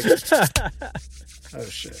my dick. Oh,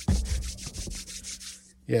 shit.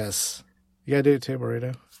 Yes. You got to do it too,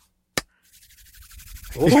 Burrito.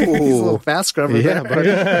 Ooh. He's a little fast scrubber there,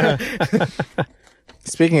 buddy.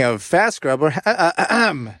 Speaking of fast scrubber,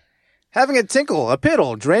 having a tinkle, a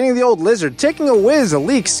piddle, draining the old lizard, taking a whiz, a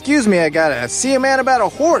leak, excuse me, I gotta see a man about a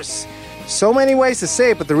horse. So many ways to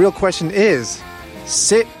say it, but the real question is,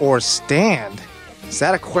 sit or stand? Is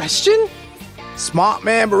that a question? Smart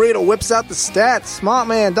Man Burrito whips out the stats. Smart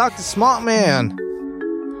Man, Dr. Smart Man.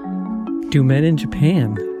 Do men in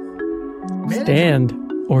Japan stand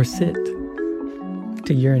or sit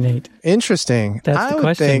to urinate? Interesting. That's the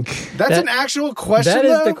question. That's an actual question, That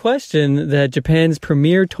is the question that Japan's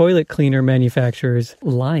premier toilet cleaner manufacturers,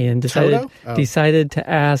 Lion, decided to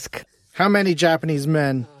ask. How many Japanese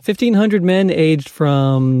men? 1,500 men aged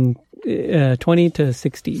from 20 to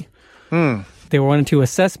 60. They wanted to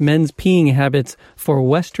assess men's peeing habits for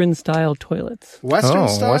Western-style toilets.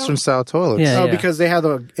 Western-style? Western-style toilets. Yeah, because they have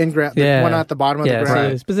the one at the bottom of the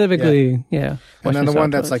ground. So specifically, and then the one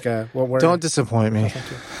that's like a... Don't disappoint me.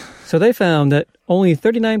 So they found that only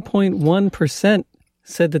 39.1%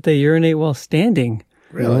 said that they urinate while standing.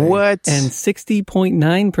 Really? What? And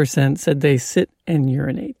 60.9% said they sit and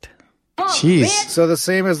urinate. Jeez. So the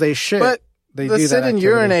same as they shit. But they the do sit that and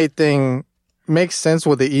urinate thing makes sense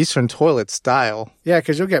with the Eastern toilet style. Yeah,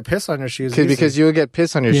 because you'll get piss on your shoes. Because you'll get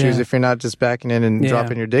piss on your shoes if you're not just backing in and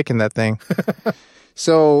dropping your dick in that thing.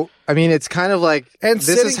 So, I mean, it's kind of like... And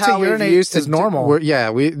this is how we're used to... is normal.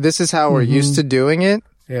 This is how we're used to doing it.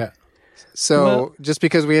 Yeah. So, just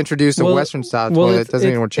because we introduced a Western-style toilet doesn't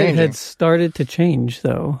mean we're changing. It had started to change,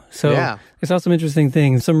 though. So, I saw some interesting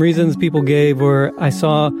things. Some reasons people gave were, I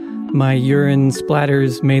saw my urine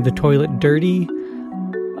splatters made the toilet dirty.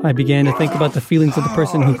 I began to think about the feelings of the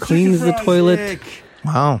person who cleans the toilet.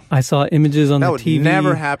 Wow. I saw images on the TV. That would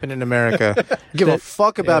never happen in America. Give a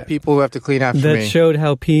fuck about people who have to clean after me. That showed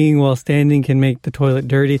how peeing while standing can make the toilet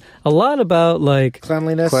dirty. A lot about like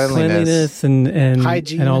cleanliness and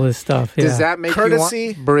hygiene and all this stuff. Yeah. Does that make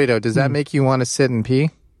courtesy? Burrito, does that make you want to sit and pee?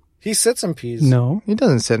 He sits and pees. No. He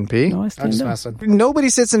doesn't sit and pee. No, I I'm stand just up. messing. Nobody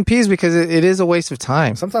sits and pees because it is a waste of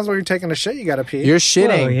time. Sometimes when you're taking a shit, you gotta pee. You're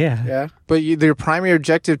shitting. Oh, yeah. Yeah. But your primary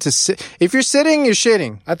objective to sit... If you're sitting, you're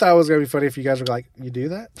shitting. I thought it was gonna be funny if you guys were like, you do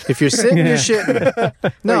that? If you're sitting, you're shitting.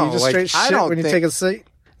 No, you just straight shit when you take a seat?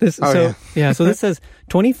 So this says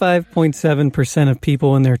 25.7% of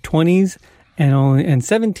people in their 20s and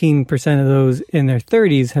 17% of those in their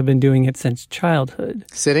 30s have been doing it since childhood.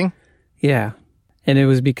 Sitting? Yeah. And it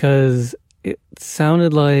was because it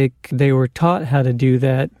sounded like they were taught how to do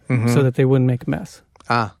that so that they wouldn't make a mess.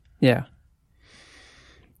 Ah. Yeah.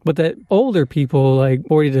 But that older people, like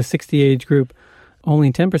 40 to 60 age group,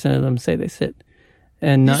 only 10% of them say they sit.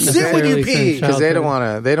 And not necessarily since because they don't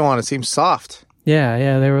want to seem soft.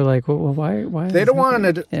 Yeah, they were like, well, why? They don't want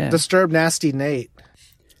to disturb nasty Nate.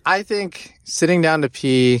 I think sitting down to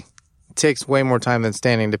pee takes way more time than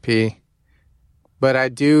standing to pee. But I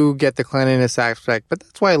do get the cleanliness aspect. But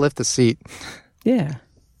that's why I lift the seat. Yeah.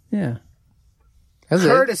 That's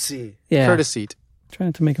courtesy. Yeah. Courtesy.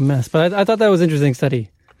 Trying to make a mess. But I thought that was an interesting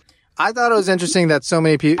study. I thought it was interesting that so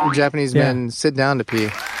many Japanese men sit down to pee.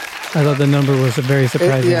 I thought the number was very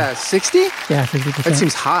surprising. 60? Yeah, 50%. That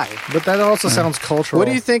seems high. But that also sounds cultural. What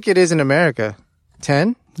do you think it is in America?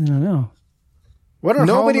 10? I don't know.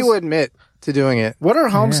 Nobody would admit to doing it. What are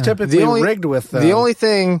homes typically rigged with, though? The only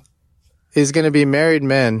thing is going to be married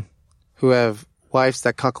men who have wives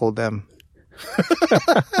that cuckold them.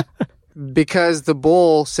 Because the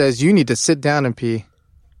bull says you need to sit down and pee.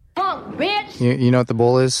 Oh, bitch! You know what the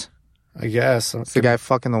bull is? I guess. It's the guy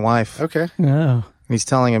fucking the wife. Okay. Oh. And he's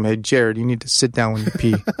telling him, hey, Jared, you need to sit down when you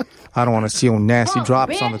pee. I don't want to see your nasty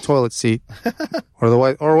drops on the toilet seat.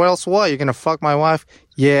 Or else what? You're going to fuck my wife?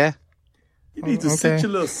 Yeah. You need to sit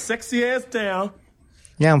your little sexy ass down.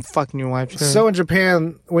 Yeah, I'm fucking your wife. Too. So in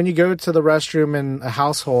Japan, when you go to the restroom in a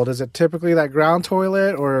household, is it typically that ground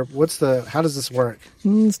toilet, or how does this work?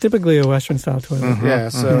 It's typically a Western style toilet. Yeah,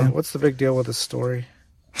 so what's the big deal with this story?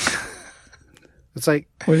 It's like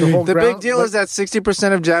the big deal is that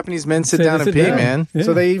 60% of Japanese men sit down and pee, man. Yeah.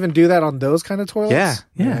 So they even do that on those kind of toilets?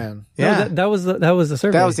 Yeah. Man. No, that was the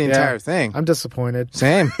survey. That was the entire thing. I'm disappointed.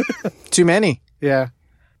 Same. Too many. Yeah.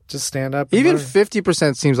 Just stand up. Even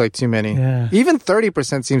 50% seems like too many. Yeah. Even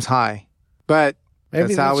 30% seems high. But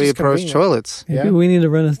that's how we approach toilets. Maybe we need to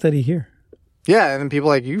run a study here. Yeah, and then people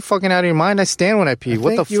are like, you fucking out of your mind? I stand when I pee.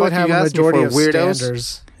 What the fuck you guys for, weirdos?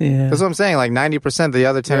 Standards. Yeah. That's what I'm saying. Like 90%, the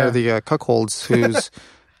other 10 are the cuckolds whose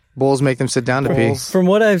bulls make them sit down to pee. From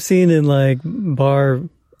what I've seen in like bar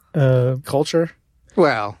culture,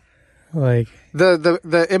 well, like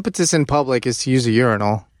the impetus in public is to use a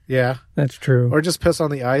urinal. Yeah, that's true. Or just piss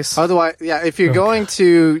on the ice. Otherwise, if you're going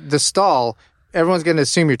to the stall, everyone's going to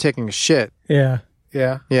assume you're taking a shit. Yeah.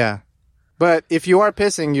 Yeah. But if you are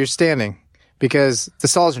pissing, you're standing. Because the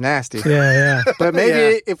stalls are nasty. Yeah. But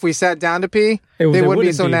maybe if we sat down to pee, they wouldn't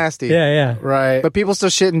be so nasty. Yeah. Right. But people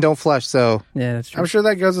still shit and don't flush, so. Yeah, that's true. I'm sure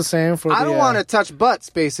that goes the same for I don't want to touch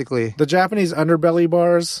butts, basically. The Japanese underbelly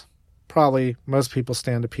bars, probably most people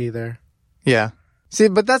stand to pee there. Yeah. See,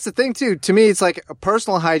 but that's the thing, too. To me, it's like a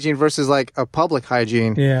personal hygiene versus like a public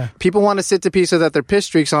hygiene. Yeah. People want to sit to pee so that their piss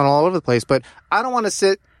streaks aren't all over the place, but I don't want to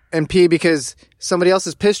sit and pee because somebody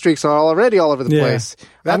else's piss streaks are already all over the place.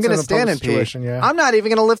 I'm going to stand and pee. Yeah. I'm not even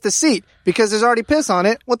going to lift the seat because there's already piss on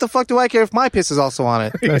it. What the fuck do I care if my piss is also on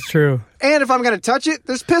it? That's true. And if I'm going to touch it,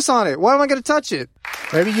 there's piss on it. Why am I going to touch it?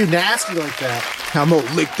 Maybe you nasty like that. I'm going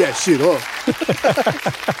to lick that shit up.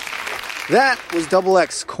 That was Double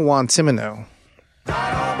X Quantimino.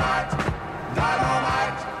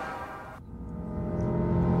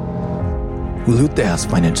 Will you ask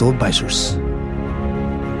financial advisors?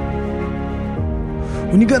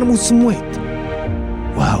 When you gotta move some weight,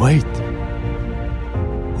 why wait?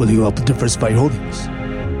 Will you help diversify your holdings?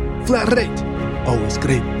 Flat rate, always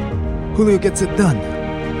great. Julio gets it done.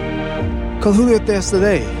 Call Julio Tejas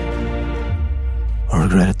today, or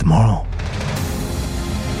regret it tomorrow.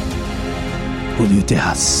 Julio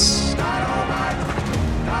Tejas.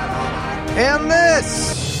 And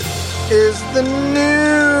this is the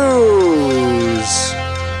news.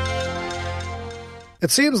 It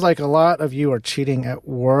seems like a lot of you are cheating at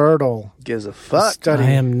Wordle. Gives a fuck. I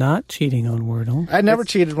am not cheating on Wordle. I never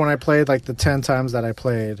cheated when I played like the 10 times that I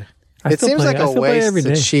played. It seems like a waste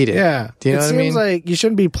to cheat it. Yeah. Do you know what I mean? It seems like you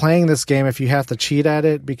shouldn't be playing this game if you have to cheat at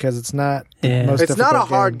it because it's not the most It's not a difficult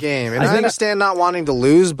hard game. And I understand not wanting to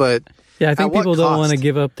lose, but I think people don't want to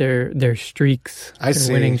give up their streaks. I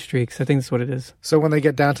see. Winning streaks. I think that's what it is. So when they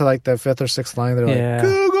get down to like the 5th or 6th line, they're like,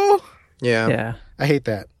 Google. Yeah. I hate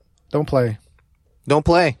that. Don't play. Don't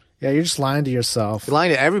play. Yeah, you're just lying to yourself. You're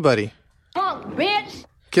lying to everybody. Punk, bitch.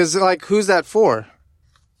 Because, like, who's that for?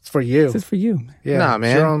 It's for you. This is for you. Yeah, nah,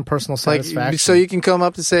 man. It's your own personal satisfaction. So you can come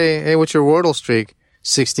up and say, hey, what's your Wordle streak?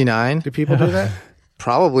 69. Do people do that?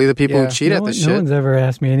 Probably the people who cheat at the shit. No one's ever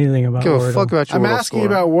asked me anything about Wordle. Give a fuck about your Wordle I'm asking score. you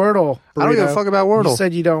about Wordle, Burrito. I don't give a fuck about Wordle. You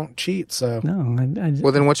said you don't cheat, so. No.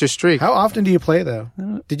 Well, then what's your streak? How often do you play, though?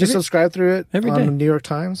 Did you subscribe through it every on day. the New York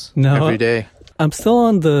Times? No. Every day. I'm still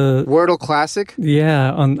on the Wordle Classic?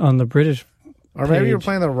 Yeah, on the British Or maybe page. you're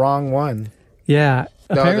playing the wrong one. Yeah.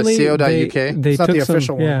 Apparently the co.uk? They It's not took the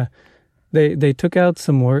official one. Yeah. They took out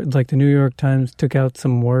some words, like the New York Times took out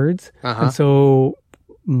some words. And so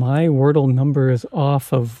my Wordle number is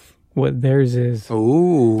off of what theirs is.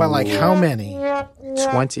 Ooh. By like how many?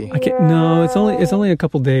 20. I can't, no, it's only a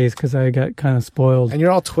couple days because I got kind of spoiled. And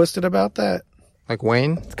you're all twisted about that? Like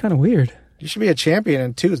Wayne? It's kind of weird. You should be a champion,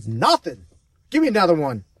 and 2 is nothing. Give me another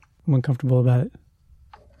one. I'm uncomfortable about it.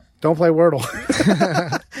 Don't play Wordle.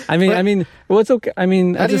 I mean, what's okay? I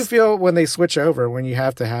mean, How do you feel when they switch over, when you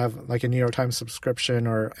have to have like a New York Times subscription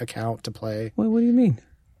or account to play? What do you mean?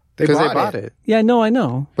 Because they bought it. Yeah, no, I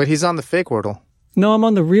know. But he's on the fake Wordle. No, I'm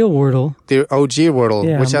on the real Wordle. The OG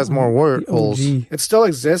Wordle, which has more Wordles. It still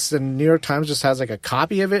exists, and New York Times just has like a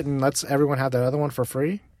copy of it and lets everyone have the other one for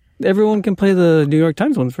free? Everyone can play the New York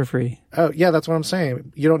Times one for free. Oh, yeah, that's what I'm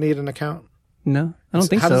saying. You don't need an account? No, I don't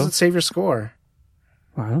think so. How does it save your score?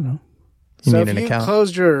 Well, I don't know. You so need if an you account.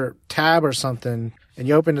 closed your tab or something and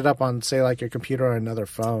you opened it up on, say, like your computer or another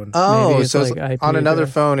phone. Oh, it's so like IP on another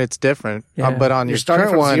address. phone, it's different. Yeah. But on You're your starting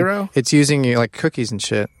current from one, 0? it's using like cookies and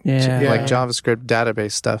shit. Yeah. Like JavaScript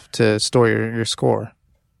database stuff to store your score.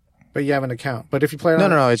 But you have an account. But if you play it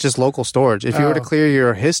No, it's just local storage. If you were to clear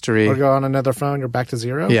your history. or go on another phone, you're back to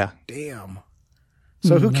 0? Yeah. Damn.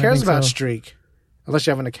 So who cares about Streak? Unless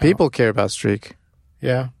you have an account. People care about Streak.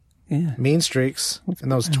 Yeah. Yeah. Mean streaks in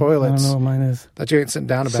those I don't toilets know what mine is. that you ain't sitting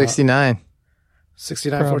down about. 69.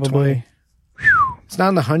 69, Probably. 420. It's not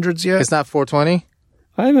in the hundreds yet. It's not 420?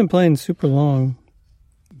 I haven't been playing super long.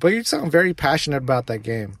 But you sound very passionate about that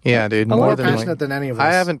game. Yeah, dude. More passionate than any of us.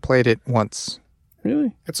 I haven't played it once.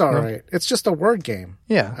 Really? It's all right. It's just a word game.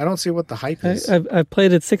 Yeah. I don't see what the hype is. I've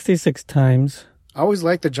played it 66 times. I always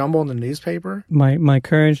like the jumble in the newspaper. My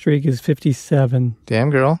current streak is 57. Damn,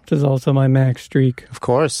 girl. Which is also my max streak. Of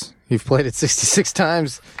course. You've played it 66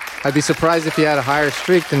 times. I'd be surprised if you had a higher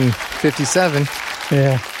streak than 57.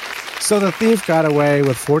 Yeah. So the thief got away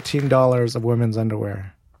with $14 of women's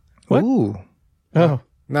underwear. What? Ooh. Oh.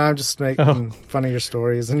 No, I'm just making fun of your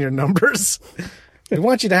stories and your numbers. We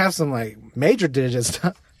want you to have some major digits.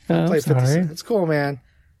 I'm sorry. It's cool, man.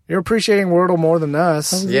 You're appreciating Wordle more than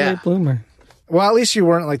us. I was a late bloomer. Well, at least you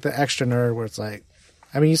weren't like the extra nerd where it's like,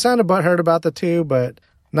 I mean, you sounded butthurt about the 2, but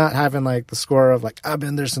not having like the score of like, I've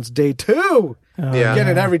been there since day 2. Yeah. Get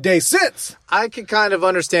it every day since. I could kind of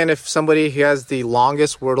understand if somebody who has the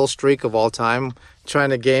longest Wordle streak of all time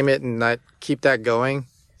trying to game it and not keep that going.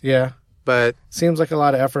 Yeah. But seems like a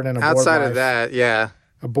lot of effort in a outside of that, yeah.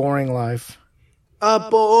 A boring life. A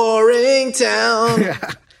boring town.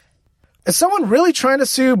 Yeah. Is someone really trying to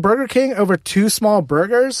sue Burger King over 2 small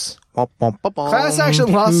burgers? Class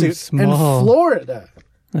action lawsuit in Florida.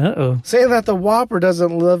 Uh-oh. Saying that the Whopper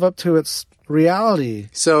doesn't live up to its reality.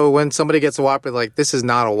 So when somebody gets a Whopper, like, this is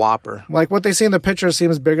not a Whopper. Like what they see in the picture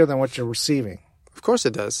seems bigger than what you're receiving. Of course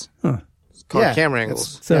it does. Huh. It's called camera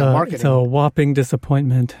angles. It's a whopping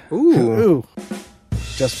disappointment. Ooh.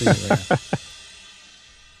 Just for you, man.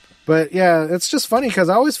 But yeah, it's just funny because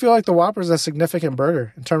I always feel like the Whopper is a significant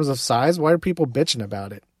burger in terms of size. Why are people bitching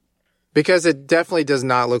about it? Because it definitely does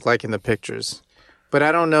not look like in the pictures. But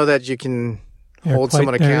I don't know that you can hold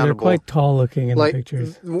someone accountable. They're quite tall looking in the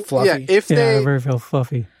pictures. Fluffy. Yeah, they're very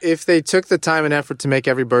fluffy. If they took the time and effort to make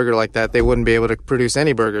every burger like that, they wouldn't be able to produce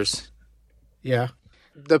any burgers. Yeah.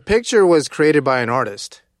 The picture was created by an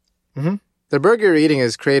artist. Mm-hmm. The burger you're eating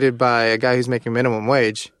is created by a guy who's making minimum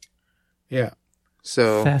wage. Yeah.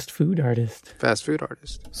 So fast food artist.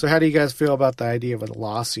 So how do you guys feel about the idea of a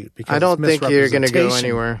lawsuit? Because I don't think you're going to go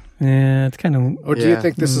anywhere. Yeah, it's kind of... Or do you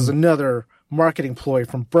think this is another marketing ploy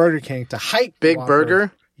from Burger King to hype Big Whopper?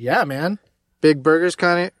 Burger? Yeah, man. Big Burger's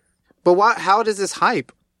kind of... But how does this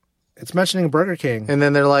hype? It's mentioning Burger King. And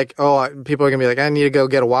then they're like, people are going to be like, I need to go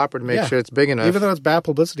get a Whopper to make sure it's big enough. Even though it's bad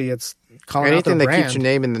publicity, it's calling out their brand. Anything that keeps your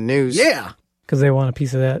name in the news. Yeah. Because they want a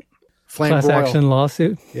piece of that Flamboyant class action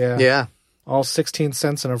lawsuit. Yeah. Yeah. All 16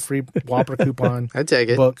 cents in a free Whopper coupon. I'd take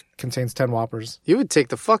it. Book contains 10 Whoppers. You would take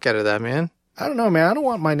the fuck out of that, man. I don't know, man. I don't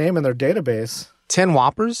want my name in their database. 10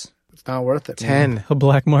 Whoppers? It's not worth it. 10. Man. A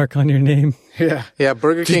black mark on your name. Yeah. Yeah,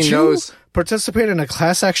 Burger King Did knows. You participate in a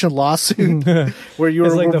class action lawsuit where you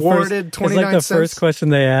were rewarded 29 cents? It's like the first question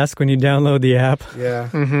they ask when you download the app. Yeah.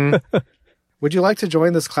 Mm-hmm. Would you like to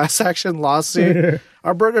join this class action lawsuit?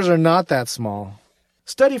 Our burgers are not that small.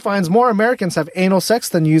 Study finds more Americans have anal sex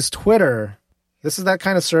than use Twitter. This is that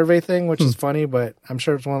kind of survey thing, which is funny, but I'm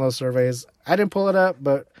sure it's one of those surveys. I didn't pull it up,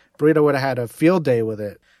 but Burrito would have had a field day with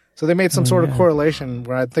it. So they made some sort of correlation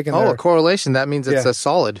where I'm thinking... a correlation. That means it's a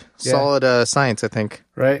solid science, I think.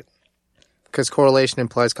 Right. Because correlation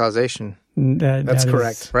implies causation. That's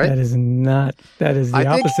correct. Right? That is not... That is the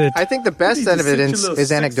opposite. I think the best evidence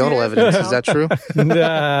is anecdotal evidence. Is that true?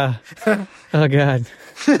 Oh, God.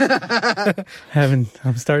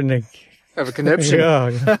 I'm starting to... Have a conniption.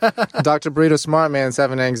 Dr. Burrito Smart Man's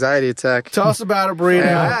having an anxiety attack. Tell us about it, Burrito.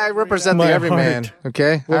 I represent the everyman,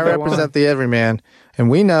 okay? I represent the everyman. And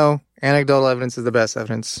we know anecdotal evidence is the best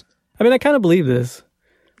evidence. I mean, I kind of believe this.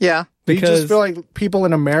 Yeah. Do you just feel like people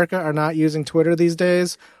in America are not using Twitter these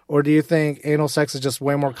days? Or do you think anal sex is just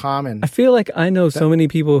way more common? I feel like I know so many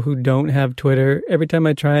people who don't have Twitter. Every time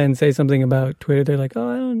I try and say something about Twitter, they're like,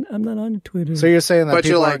 I'm not on Twitter. So you're saying that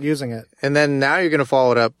people aren't using it. And then now you're going to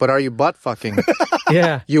follow it up, but are you butt fucking?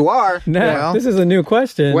 Yeah. You are. Now, this is a new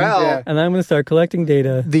question. Well, and I'm going to start collecting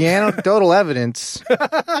data. The anecdotal evidence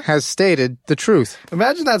has stated the truth.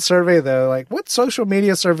 Imagine that survey, though. Like, what social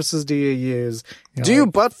media services do you use? Do you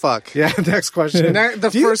butt fuck? Yeah, next question. Do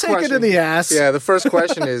you take it in the ass? Yeah, the first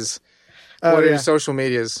question is, what are your social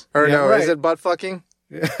medias? Or is it butt fucking?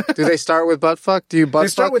 Do they start with butt fuck? Do you butt fuck? They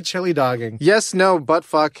start with chili dogging. Yes, no, butt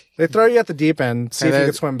fuck. They throw you at the deep end, see if you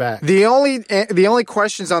can swim back. The only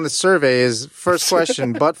questions on the survey is, first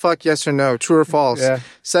question, butt fuck, yes or no, true or false. Yeah.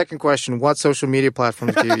 Second question, what social media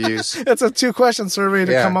platforms do you use? It's a 2-question survey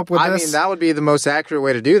to come up with this. I mean, that would be the most accurate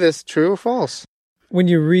way to do this, true or false. When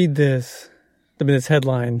you read this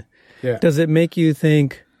headline, does it make you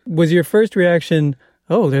think, was your first reaction,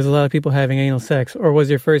 oh, there's a lot of people having anal sex? Or was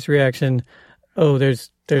your first reaction, oh, there's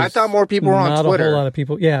I thought more people were on Twitter. Not a whole lot of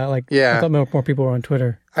people. Yeah, I thought more people were on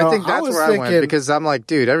Twitter. I think that's where I went because I'm like,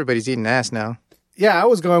 dude, everybody's eating ass now. Yeah, I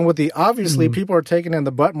was going with the obviously people are taking in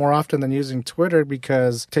the butt more often than using Twitter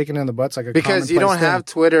because taking in the butt's like a because you don't have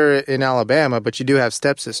Twitter in Alabama, but you do have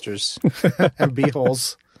stepsisters and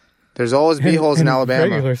beeholes. There's always beeholes in Alabama.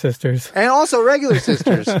 Regular sisters. And also regular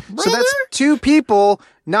sisters. So that's 2 people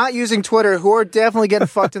not using Twitter who are definitely getting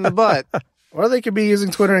fucked in the butt. Or they could be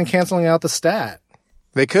using Twitter and canceling out the stat.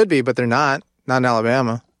 They could be, but they're not. Not in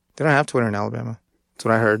Alabama. They don't have Twitter in Alabama. That's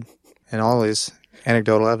what I heard. And always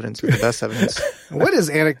anecdotal evidence is the best evidence. What is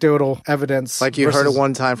anecdotal evidence? Like you heard it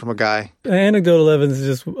one time from a guy. Anecdotal evidence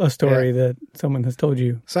is just a story that someone has told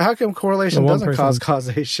you. So how come correlation doesn't cause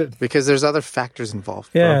causation? Because there's other factors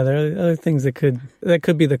involved. Yeah, there are other things that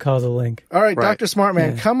could be the causal link. All right, Dr.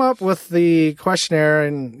 Smartman, come up with the questionnaire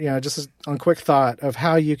and just on quick thought of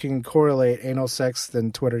how you can correlate anal sex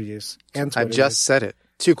and Twitter use. And Twitter I just said it.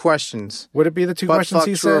 2 questions. Would it be the 2 questions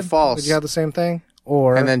he said? True or false? Would you have the same thing?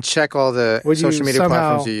 And then check all the social media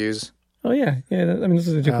platforms you use. Oh, yeah. I mean, those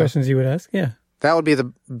are the 2 questions you would ask. Yeah. That would be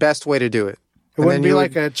the best way to do it. It wouldn't be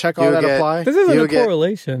like a check all that apply? This isn't a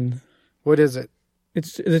correlation. What is it?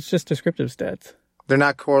 It's just descriptive stats. They're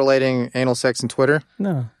not correlating anal sex and Twitter?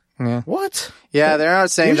 No. Yeah. What? Yeah, they're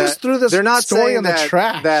not saying that. Just threw this they're not story saying in the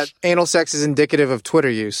trash. that anal sex is indicative of Twitter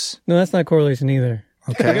use. No, that's not correlation either.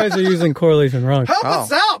 Okay. You guys are using correlation wrong. Help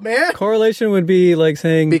us out, man. Correlation would be like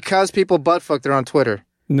saying... Because people butt fuck, they're on Twitter.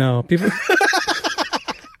 No, people...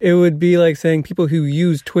 It would be like saying people who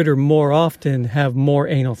use Twitter more often have more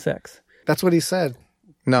anal sex. That's what he said.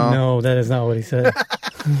 No, that is not what he said.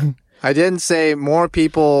 I didn't say more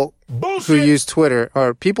people who use Twitter,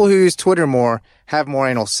 or people who use Twitter more have more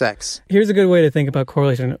anal sex. Here's a good way to think about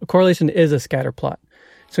correlation. Correlation is a scatter plot.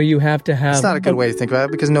 So you have to have... It's not a good way to think about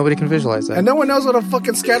it because nobody can visualize that. And no one knows what a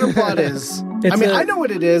fucking scatter plot is. I know what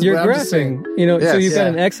it is, you're but I'm just saying. graphing. So you've got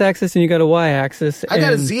an x-axis and you've got a y-axis. I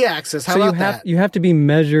got a z-axis. How about that? You have to be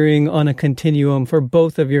measuring on a continuum for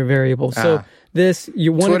both of your variables. So one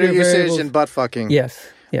Twitter of your usage variables, and butt fucking. Yes.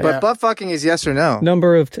 Yeah. But butt fucking is yes or no?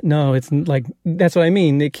 No, it's like, that's what I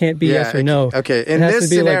mean. It can't be yes or no. Okay, in it has this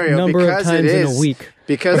to be scenario, like number because of times it is, in a week.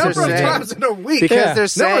 Because number of times in a week. Because they're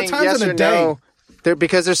saying yes or no.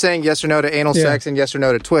 Because they're saying yes or no to anal sex and yes or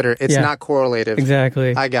no to Twitter. It's not correlative.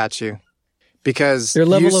 Exactly. I got you. Because your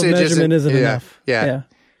level of measurement isn't enough. Yeah.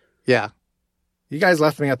 You guys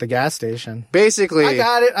left me at the gas station. Basically. I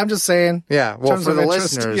got it. I'm just saying. Yeah. Well, for the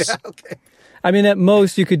listeners. Yeah, okay. I mean, at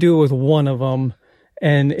most, you could do it with one of them,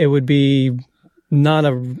 and it would be not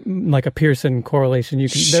a Pearson correlation. You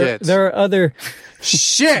can. There are other.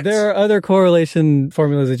 Shit. There are other correlation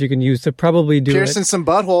formulas that you can use to probably do Pearson some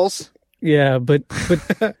buttholes. Yeah, but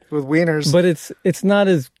with wieners. But it's not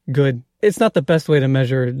as good. It's not the best way to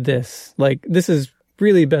measure this. Like, this is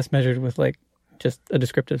really best measured with like just a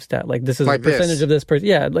descriptive stat. Like, this is the percentage of this person.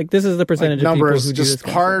 Yeah, like this is the percentage of people who do this. Just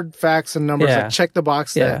hard facts and numbers. Like check the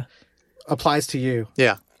box that applies to you.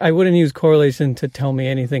 Yeah. I wouldn't use correlation to tell me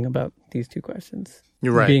anything about these 2 questions.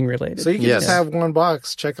 You're right. Being related. So you can just have one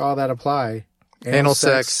box. Check all that apply. Anal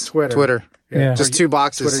sex, Twitter. Yeah. Just 2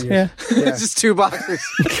 boxes. Yeah. Just 2 boxes.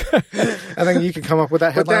 I think you can come up with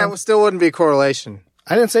that headline. But that still wouldn't be correlation.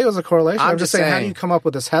 I didn't say it was a correlation. I'm just saying, how do you come up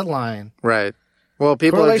with this headline? Right. Well,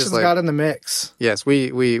 people correlation's are just like, got in the mix. Yes,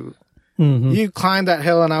 we You climbed that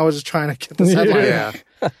hill, and I was just trying to get this headline.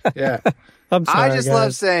 Yeah. I'm sorry, I just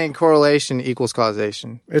love saying correlation equals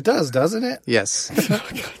causation. It does, doesn't it? Yes.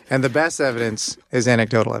 And the best evidence is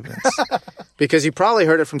anecdotal evidence. Because you probably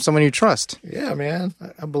heard it from someone you trust. Yeah, man.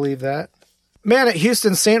 I believe that. Man at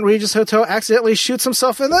Houston St. Regis Hotel accidentally shoots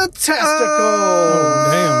himself in the testicle. Oh,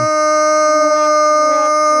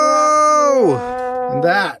 damn. And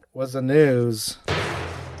that was the news.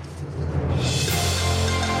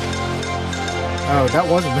 Oh, that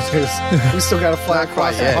wasn't the news. We still got to fly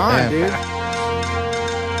across the pond, dude.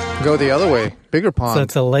 Go the other way. Bigger pond. So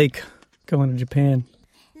it's a lake going to Japan.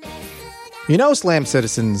 You know, Slam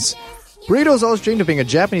citizens, Burrito's always dreamed of being a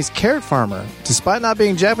Japanese carrot farmer. Despite not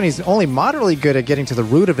being Japanese, he's only moderately good at getting to the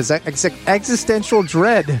root of his existential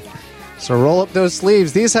dread. So roll up those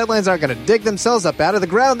sleeves. These headlines aren't going to dig themselves up out of the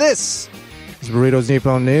ground. This is Burrito's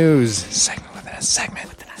Nippon News. Segment within a segment.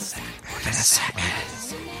 Within a segment.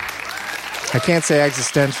 I can't say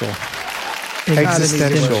existential.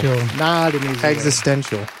 Existential. Not an easy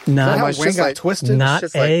existential. Not how Wayne got twisted. Not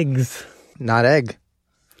eggs. Not egg.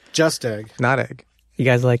 Just egg. Not egg. You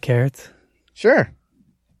guys like carrots? Sure.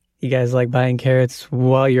 You guys like buying carrots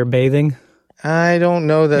while you're bathing? I don't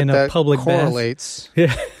know that in a public correlates.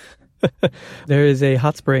 Yeah. There is a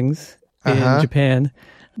hot springs in Japan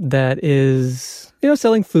that is,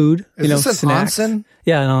 selling food. Is this an snacks. onsen?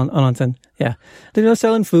 Yeah, an onsen. Yeah. They're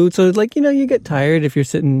selling food. So, you get tired if you're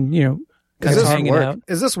sitting, hanging out.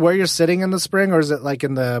 Is this where you're sitting in the spring, or is it like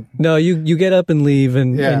in the? No, you get up and leave,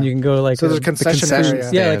 and you can go to like there's a concession area.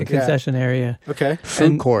 Yeah, like a concession area. Okay,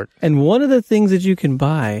 food court. And one of the things that you can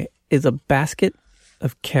buy is a basket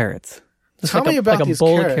of carrots. Tell me about these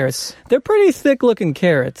bowl carrots. Of carrots. They're pretty thick-looking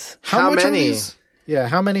carrots. How many? Yeah,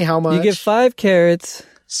 how many? How much? You get 5 carrots.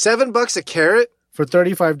 $7 a carrot for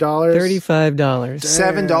 $35. $35.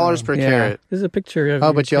 $7 per carrot. There's a picture of.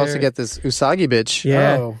 Oh, but you also get this usagi bitch.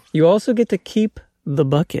 Yeah. Oh. You also get to keep the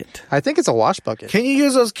bucket. I think it's a wash bucket. Can you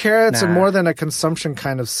use those carrots in more than a consumption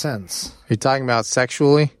kind of sense? You're talking about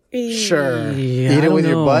sexually? Sure. Yeah, Eat it with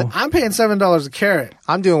your butt? I'm paying $7 a carrot.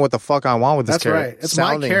 I'm doing what the fuck I want with this carrot. That's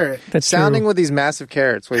right. It's my carrot. That's sounding true. with these massive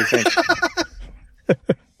carrots. What do you think?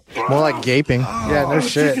 More like gaping. Yeah, no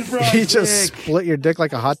shit. You just split your dick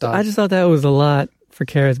like a hot dog. I just thought that was a lot for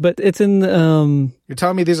carrots, but it's in. You're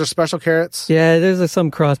telling me these are special carrots? Yeah, there's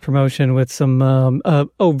some cross promotion with some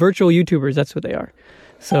virtual YouTubers. That's what they are.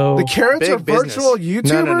 So the carrots are virtual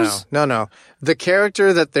YouTubers? No. The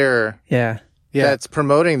character that they're that's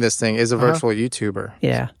promoting this thing is a virtual YouTuber.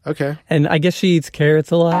 Yeah. Okay. And I guess she eats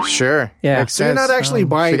carrots a lot. Sure. Yeah. Makes So sense. you're not actually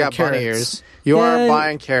buying she got carrots. bunny ears. You are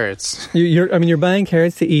buying carrots. You're buying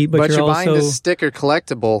carrots to eat, but you're also buying this sticker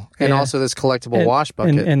collectible and also this collectible wash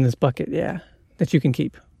bucket. And this bucket, that you can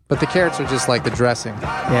keep. But the carrots are just like the dressing.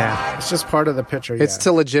 Yeah. It's just part of the picture. It's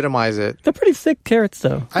to legitimize it. They're pretty thick carrots,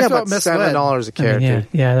 though. I felt but misled. $7 a carrot, dude.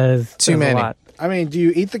 Yeah, that is too many. a lot. I mean, do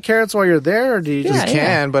you eat the carrots while you're there, or do you just... You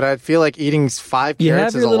can, but I feel like eating 5 You carrots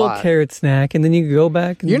have is your a little lot. carrot snack, and then you go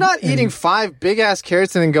back. You're not eating 5 big-ass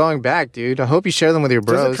carrots and then going back, dude. I hope you share them with your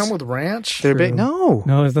bros. Does it come with ranch? They're big. No.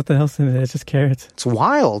 No, there's nothing else in it. It's just carrots. It's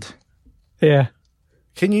wild. Yeah.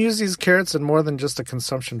 Can you use these carrots in more than just a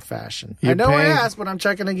consumption fashion? You're I know paying- I asked, but I'm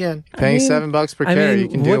checking again. Paying $7 per carrot, you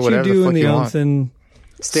can do what whatever you do the fuck in the you want. onsen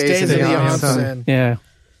Stays in the onsen. Yeah.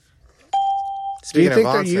 Do you Speaking think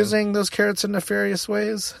of they're onsen- using those carrots in nefarious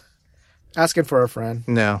ways? Asking for a friend.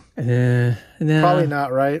 No. No. Probably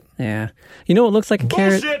not, right? Yeah. You know what looks like a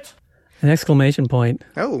carrot? An exclamation point.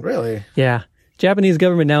 Oh, really? Yeah. Japanese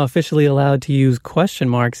government now officially allowed to use question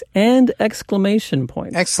marks and exclamation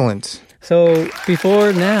points. Excellent. So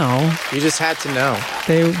before now, You just had to know.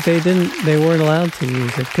 they weren't allowed to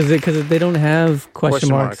use it because they don't have question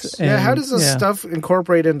marks. marks. Yeah, how does this stuff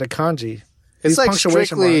incorporate into kanji? It's These like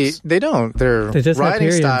punctuation strictly, marks. they don't. Their They just have writing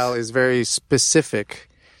periods. style is very specific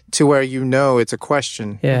to where you know it's a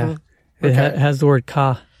question. Yeah. It Okay. has the word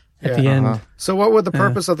ka at the end. So what would the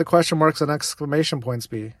purpose of the question marks and exclamation points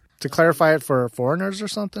be? To clarify it for foreigners or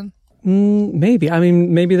something? Maybe. I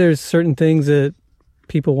mean, maybe there's certain things that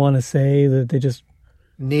people want to say that they just...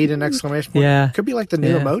 Need an exclamation point? Yeah. Could be like the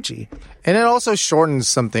new emoji. And it also shortens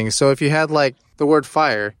something. So if you had like the word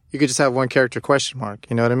fire, you could just have one character question mark.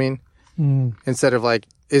 You know what I mean? Instead of like,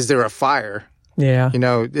 is there a fire? Yeah. You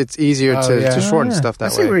know, it's easier to shorten stuff I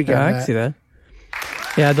that see where way. you're getting I at. can see that.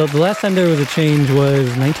 Yeah, the last time there was a change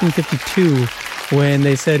was 1952 when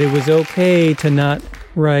they said it was okay to not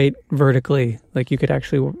write vertically. Like you could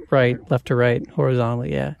actually write left to right,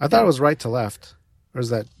 horizontally, yeah. I thought it was right to left. Or is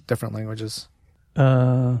that different languages?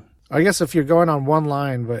 Uh, I guess if you're going on one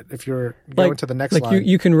line, but if you're going to the next line.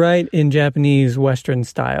 you can write in Japanese Western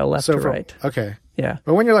style, left to right. Okay. Yeah.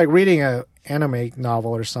 But when you're like reading a anime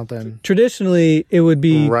novel or something. Traditionally, it would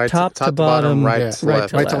be Right top to bottom, right to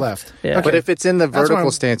left. Right to left. Yeah. Okay. But if it's in the That's what vertical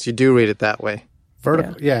I'm- stance, you do read it that way.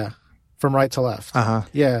 Vertical, yeah. From right to left. Uh-huh.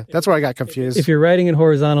 Yeah, that's where I got confused. If you're writing in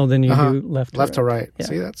horizontal, then you do left to right. Yeah.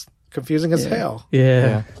 See, that's confusing as hell.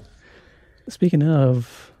 Yeah. Speaking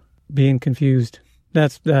of being confused,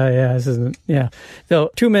 that's this isn't. Yeah.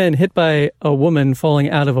 So 2 men hit by a woman falling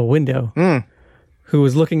out of a window, who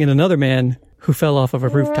was looking at another man who fell off of a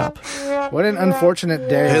rooftop. What an unfortunate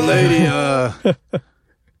day. Hey, lady,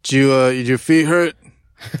 did your feet hurt?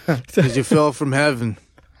 Did you fall from heaven?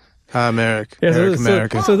 Hi, America. Yeah,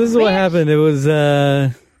 America. so this is what happened. It was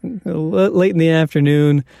late in the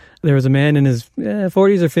afternoon. There was a man in his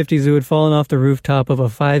 40s or 50s who had fallen off the rooftop of a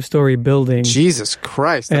 5-story building. Jesus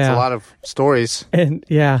Christ, that's a lot of stories. And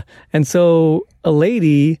so a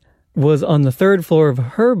lady was on the 3rd floor of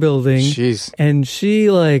her building. Jeez. And she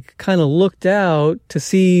like kind of looked out to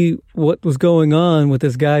see what was going on with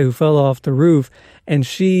this guy who fell off the roof, and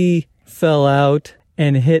she fell out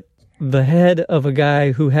and hit the head of a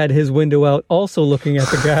guy who had his window out, also looking at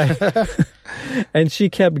the guy. And she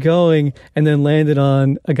kept going and then landed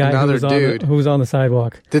on a guy who was on the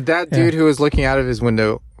sidewalk. Did that dude who was looking out of his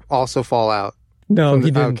window also fall out? No,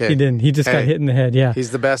 he didn't. Okay. He didn't. He just got hit in the head. Yeah.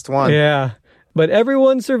 He's the best one. Yeah. But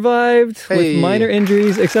everyone survived with minor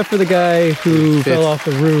injuries, except for the guy who fell off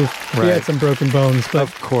the roof. Right. He had some broken bones, but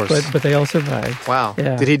of course. But they all survived. Wow.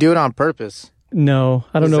 Yeah. Did he do it on purpose? No,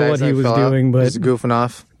 I don't know what he was doing, but he's goofing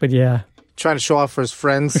off. But yeah, trying to show off for his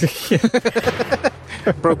friends.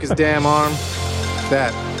 Broke his damn arm.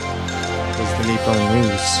 That was the Nippon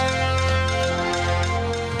News.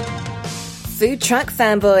 Food truck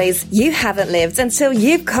fanboys, you haven't lived until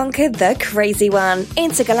you've conquered the crazy one.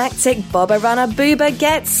 Intergalactic Boba Runner Booba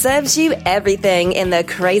Get serves you everything in the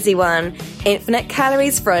crazy one. Infinite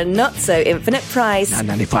calories for a not-so-infinite price.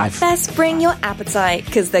 $9.95. Best bring your appetite,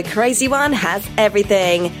 because the crazy one has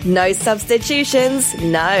everything. No substitutions,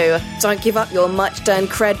 no. Don't give up your much-done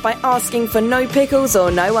cred by asking for no pickles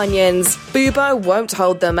or no onions. Boobo won't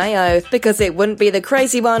hold the mayo, because it wouldn't be the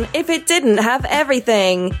crazy one if it didn't have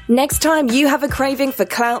everything. Next time you have a craving for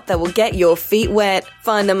clout that will get your feet wet,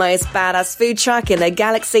 find the most badass food truck in the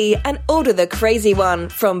galaxy and order the crazy one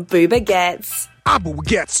from Booba Gets. Booba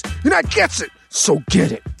Gets, and I gets it, so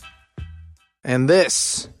get it. And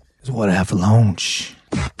this is what I have for lunch.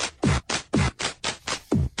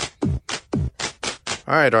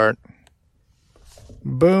 All right, Art.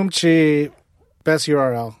 Boom Chi, best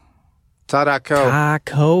URL.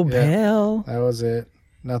 Taco Bell. That was it.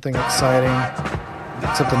 Nothing exciting.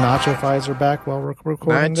 Except the nacho fries are back while we're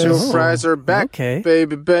recording this. Nacho fries are back,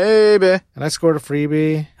 baby. And I scored a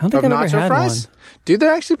freebie. I don't think I've ever had fries. one. Dude,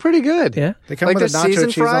 they're actually pretty good. Yeah. They come with nacho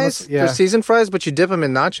seasoned cheese fries. Yeah. They're seasoned fries, but you dip them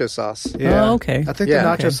in nacho sauce. Yeah. Oh, okay. I think the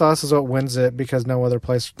nacho sauce is what wins it because no other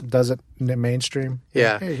place does it mainstream.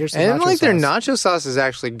 Yeah. Hey, here's some and nacho their sauce. nacho sauce is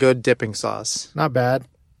actually good dipping sauce. Not bad.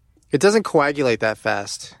 It doesn't coagulate that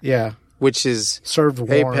fast. Yeah. Which is served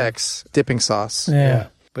warm. Apex dipping sauce. Yeah.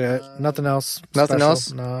 But nothing else. Nothing special.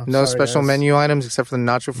 else? No sorry, special menu items except for the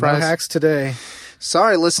nacho fries? No hacks today.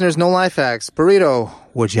 Sorry, listeners, no life hacks. Burrito,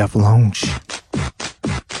 what'd you have for lunch?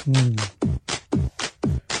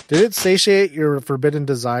 Did it satiate your forbidden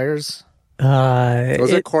desires?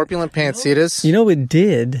 Was it corpulent pancitas? You know, it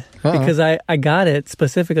did. Because I got it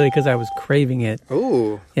specifically because I was craving it.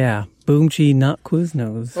 Ooh. Yeah. Boomchi, not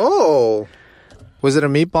Quiznos. Oh. Was it a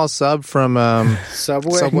meatball sub from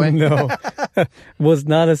Subway? No. Was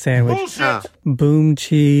not a sandwich.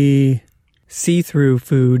 Boomchi see-through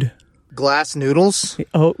food. Glass noodles?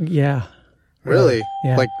 Oh, yeah. Really?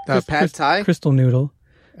 Yeah. Like pad thai? Crystal noodle.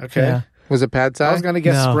 Okay. Yeah. Was it pad thai? I was going to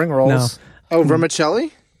get spring rolls. No. Oh,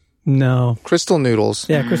 vermicelli? No. Crystal noodles.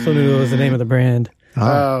 Yeah, Crystal Noodle is the name of the brand.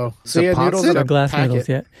 Oh. So you had noodles in a glass packet. noodles,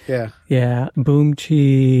 yeah. Yeah. Yeah.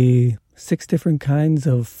 Boomchi, 6 different kinds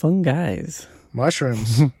of fungi.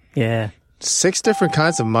 Mushrooms. Yeah. 6 different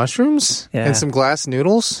kinds of mushrooms? Yeah. And some glass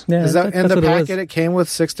noodles? Yeah. Is that in that's the what packet? It came with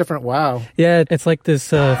 6 different. Wow. Yeah, it's like this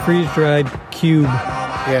freeze-dried cube.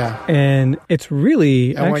 Yeah. And it's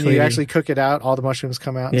really and when you actually cook it out, all the mushrooms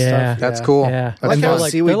come out and stuff. That's cool. Yeah. I like how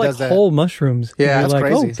seaweed they're like does that. whole mushrooms. Yeah, that's like,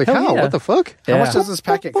 crazy. Oh, It's like, how? yeah. What the fuck? How much does this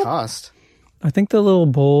packet cost? I think the little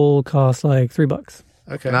bowl costs like $3.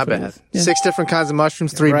 Okay. Not bad. Yeah. 6 different kinds of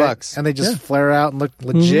mushrooms, $3. And they just flare out and look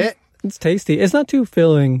legit? It's tasty. It's not too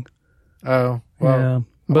filling. Oh, well. Yeah. I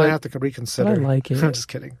But might have to reconsider. I like it. I'm just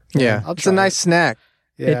kidding. Yeah. I'll It's try a nice snack.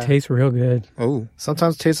 Yeah. It tastes real good. Oh.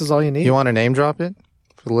 Sometimes taste is all you need. You want to name drop it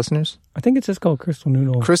for the listeners? I think it's just called Crystal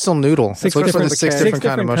Noodle. Crystal noodle. Six Look for the different- 6 different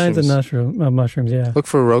kinds of mushrooms. Mushrooms, yeah. Look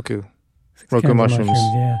for Roku. 6 Roku kinds of mushrooms.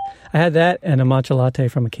 Yeah. I had that and a matcha latte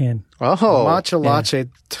from a can. Oh. Matcha latte.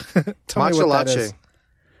 Tell me Matcha what that latte. is.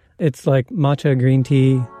 It's like matcha green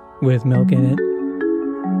tea with milk in it.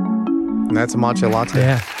 And that's a matcha latte.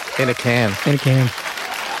 Yeah. In a can. In a can.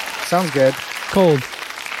 Sounds good. Cold.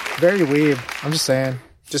 Very weeb. I'm just saying.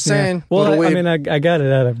 Just saying. Yeah. Well, Little I weeb. mean, I got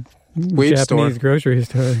it at a Weeb Japanese store. grocery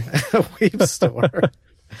store. Weeb store.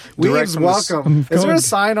 Weeb's from the welcome. Is there a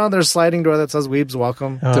sign on their sliding door that says Weeb's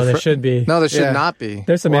welcome? Oh, there should be. No, there should Yeah. not be.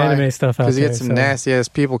 There's some Why? anime stuff out there. Because you get some so- nasty ass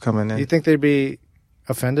people coming in. You think they'd be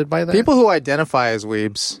offended by that? People who identify as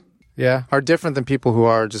weebs Yeah. are different than people who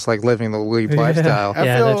are just like living the weeb lifestyle. I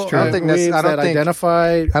Yeah, feel that's true. I don't think that's- weebs I don't that think-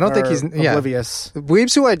 identify I don't think are he's- yeah. oblivious.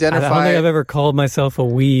 Weebs who I don't identify think I've ever called myself a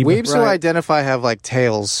weeb. weebs who Right. identify have like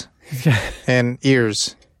tails and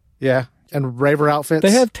ears. Yeah. And raver outfits.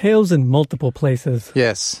 They have tails in multiple places.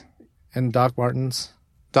 Yes. And Doc Martens.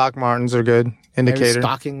 Doc Martens are good. Maybe Indicator.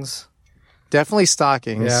 stockings. Definitely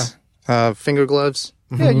stockings. Finger gloves.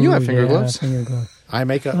 Yeah, you have finger Yeah, gloves. finger gloves. Eye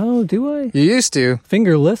makeup. Oh, do I? You used to.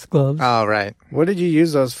 Fingerless gloves. Oh, right. What did you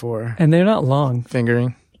use those for? And they're not long.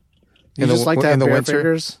 Fingering. You just like to have in the bare winter.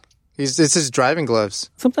 fingers? It's his driving gloves.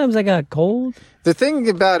 Sometimes I got cold. The thing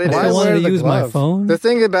about it I Why still is, wanted wear to the use my glove? phone. the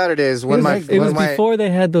thing about it is when my It was when my before they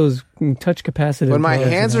had those touch capacitive when my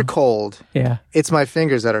gloves, hands you are know? cold, Yeah. it's my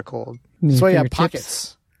fingers that are cold. That's why you have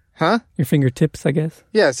pockets. Huh? Your fingertips, I guess.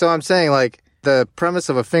 Yeah, so I'm saying, like, the premise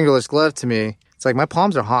of a fingerless glove to me, it's like my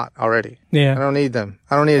palms are hot already. Yeah. I don't need them.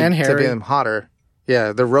 I don't need to be them hotter.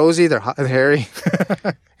 Yeah, they're rosy, they're hot, they're hairy,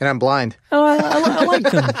 and I'm blind. Oh, I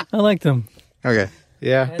like them. I like them. Okay.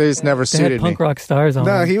 Yeah. They just never They suited had punk me. rock stars on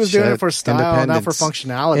No, them. he was doing it for style, not for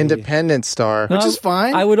functionality. Independent star. Which is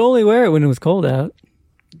fine. I would only wear it when it was cold out.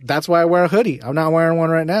 That's why I wear a hoodie. I'm not wearing one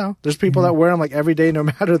right now. There's people that wear them like every day, no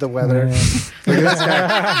matter the weather. Look at this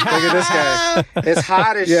guy. Look at this guy. It's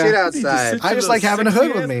hot as shit outside. I just like having a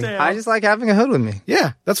hood with me. I just like having a hood with me.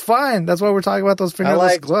 Yeah, that's fine. That's why we're talking about those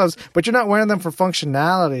fingerless gloves. But you're not wearing them for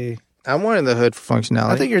functionality. I'm wearing the hood for functionality.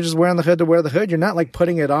 I think you're just wearing the hood to wear the hood. You're not like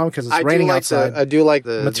putting it on because it's raining outside. I do like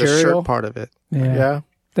the shirt part of it. Yeah.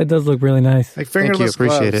 That does look really nice. Like fingerless Thank you.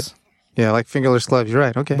 Appreciate gloves. it. Yeah, like fingerless gloves. You're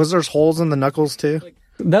right. Okay. Was there holes in the knuckles too?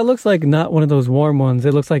 That looks like not one of those warm ones.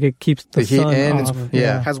 It looks like it keeps the heat sun in. off.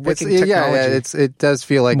 Yeah. Has wicking technology. It does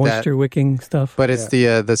feel like moisture that. wicking stuff. But it's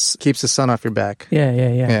the keeps the sun off your back. Yeah.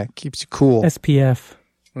 Yeah, keeps you cool. SPF.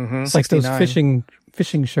 Mm-hmm. It's like those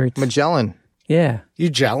fishing shirts. Magellan. Yeah. You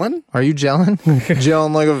gelling? Are you gelling?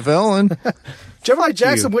 Gelling like a villain. Gemini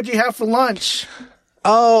Jackson, what'd you have for lunch?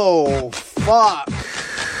 Oh, fuck.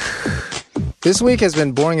 This week has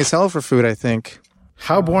been boring as hell for food, I think.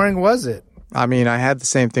 How boring was it? I mean, I had the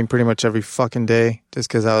same thing pretty much every fucking day just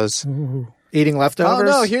because I was... Eating leftovers?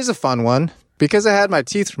 Oh, no, here's a fun one. Because I had my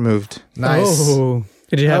teeth removed. Nice. Oh.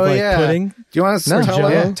 Did you have pudding? Do you want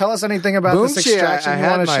to tell us anything about this extraction you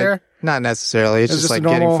want to share? Not necessarily. It's just like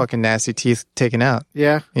getting fucking nasty teeth taken out.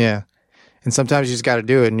 Yeah. Yeah. And sometimes you just got to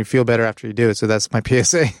do it and you feel better after you do it. So that's my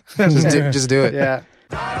PSA. just do it. Yeah.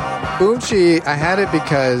 Boomchi, I had it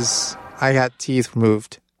because I got teeth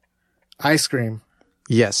removed. Ice cream.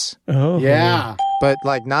 Yes. Oh. Yeah. But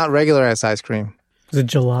like not regular ass ice cream. Is it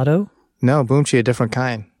gelato? No, Boomchi, a different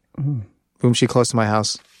kind. Boomchi close to my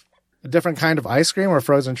house. A different kind of ice cream or a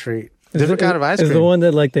frozen treat? Different kind of ice cream. Is the one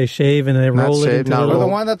that like they shave and they roll it into or the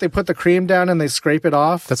one that they put the cream down and they scrape it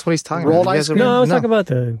off? That's what he's talking about. Rolled ice cream? No, I was talking about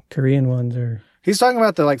the Korean ones. He's talking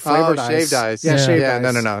about the like flavored ice. Shaved ice. Yeah, shaved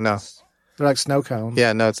ice. No. They're like snow cones.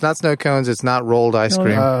 Yeah, no, it's not snow cones. It's not rolled ice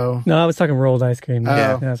cream. Oh. No, I was talking rolled ice cream.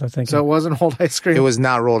 Yeah, that's what I was thinking. So it wasn't rolled ice cream? It was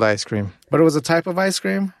not rolled ice cream. But it was a type of ice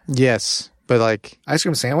cream? Yes, but like... Ice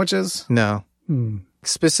cream sandwiches? No.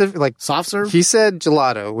 Specific, like... Soft serve? He said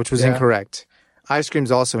gelato, which was incorrect. Ice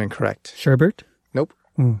cream's also incorrect. Sherbet? Nope.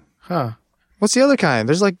 Huh. What's the other kind?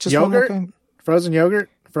 There's like just yogurt? one more kind. Frozen yogurt?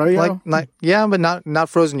 Froyo? Like, but not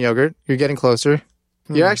frozen yogurt. You're getting closer.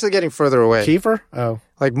 You're actually getting further away. Kefir? Oh.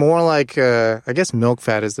 Like more like, I guess milk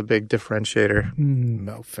fat is the big differentiator.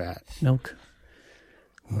 Milk fat. Milk.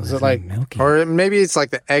 Is it like milky? Or maybe it's like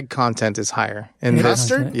the egg content is higher. In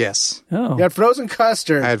custard? Yes. Oh. You had frozen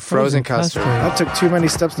custard. I had frozen custard. That took too many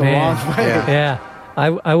steps the wrong way. Yeah.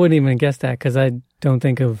 I wouldn't even guess that because I don't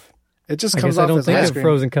think of... It just comes off as ice cream.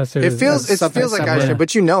 Frozen custard. It feels like ice cream,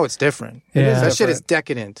 but you know it's different. Yeah. That shit is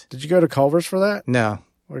decadent. Did you go to Culver's for that? No.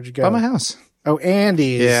 Where'd you go? By my house. Oh,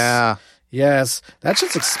 Andy's. Yeah. Yes. That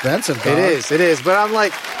shit's expensive, dog. It is. But I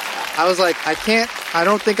was like, I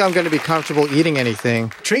don't think I'm going to be comfortable eating anything.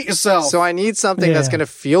 Treat yourself. So I need something that's going to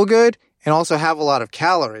feel good and also have a lot of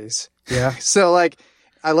calories. Yeah. So like,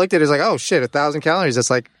 I looked at it, it's like, oh shit, 1,000 calories.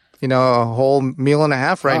 That's like, a whole meal and a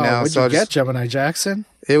half right now. What'd you get, Gemini Jackson?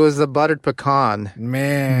 It was the buttered pecan.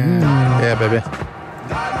 Man. Yeah, baby.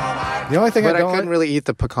 The only thing I couldn't really eat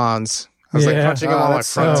the pecans. I was like crunching them on my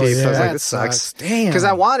front teeth. Yeah. I was like, this sucks. Damn. Because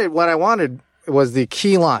what I wanted was the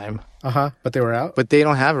key lime. But they were out. But they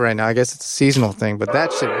don't have it right now. I guess it's a seasonal thing. But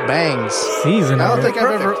that shit bangs. Seasonal. I don't think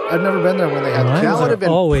I've never been there when they had Mine that would have been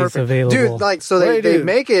always perfect. available. Dude, like so they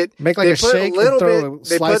make like a shake and throw a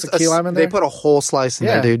slice of key lime in there? They put a whole slice in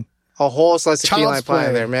there, dude. A whole slice of key lime pie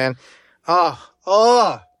in there, man. Oh.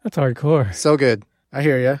 That's hardcore. So good. I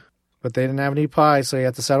hear you. But they didn't have any pie, so you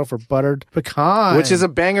had to settle for buttered pecan. Which is a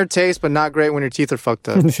banger taste, but not great when your teeth are fucked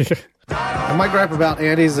up. And my gripe about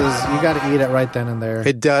Andy's is you got to eat it right then and there.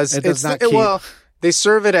 It does. It does not keep. Well, they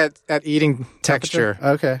serve it at eating texture.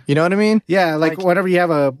 Okay. You know what I mean? Yeah, like whenever you have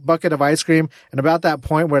a bucket of ice cream, and about that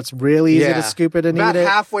point where it's really easy to scoop it and about eat it.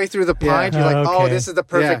 About halfway through the pint, you're like, oh, this is the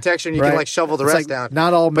perfect texture, and you can like shovel the rest down.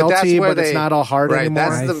 Not all melty, but it's not all hard anymore.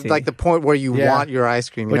 That's the point where you want your ice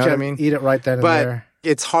cream. You know what I mean? Eat it right then and there.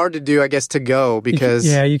 It's hard to do, I guess, to go because...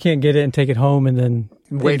 you can't get it and take it home and then...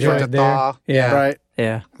 Wait for it to thaw. Yeah. Right.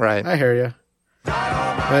 Yeah. Right. I hear you.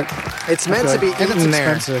 But it's meant to be eaten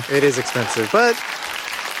there. It is expensive. But...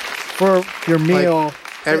 For your meal...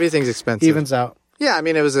 everything's expensive. Evens out. Yeah, I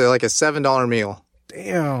mean, it was like a $7 meal.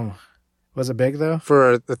 Damn. Was it big, though?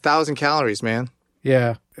 For 1,000 calories, man.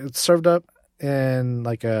 Yeah. It's served up in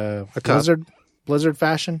like a blizzard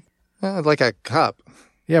fashion. Like a cup.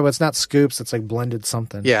 Yeah, but it's not scoops. It's like blended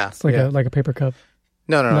something. Yeah. It's like a paper cup.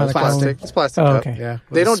 No. It's plastic. It's plastic cup. Okay. Yeah.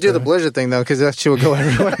 They don't do the blizzard thing, though, because that shit would go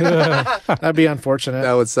everywhere. That'd be unfortunate.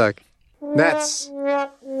 That would suck. That's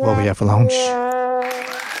what we have for lunch.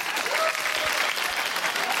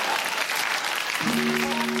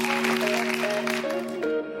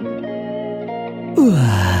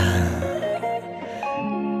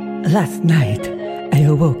 Last night, I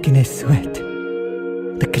awoke in a sweat.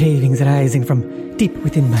 The cravings rising from deep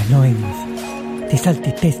within my loins. The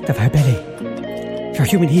salty taste of her belly. Her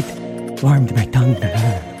human heat warmed my tongue.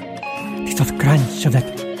 The soft crunch of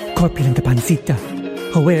that corpulent pancita.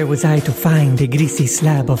 Oh, where was I to find a greasy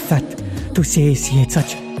slab of fat to satiate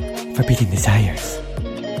such forbidden desires?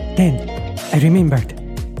 Then I remembered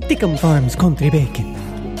Thickum Farms country bacon.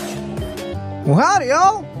 Well, howdy,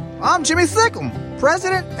 y'all. I'm Jimmy Thickum,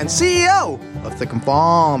 President and CEO of Thickum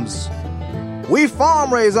Farms. We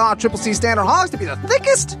farm raise our Triple C standard hogs to be the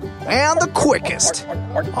thickest and the quickest.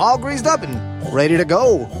 All greased up and ready to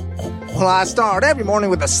go. Well, I start every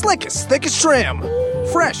morning with the slickest, thickest trim,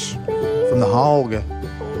 fresh from the hog.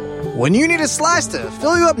 When you need a slice to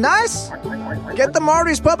fill you up nice, get the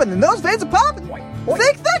arteries pumping and those veins are popping.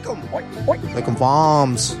 Think Thickum. Thickum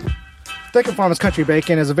Farms. Thickum Farms Country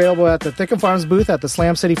Bacon is available at the Thickum Farms booth at the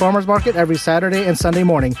Slam City Farmers Market every Saturday and Sunday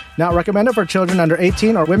morning. Not recommended for children under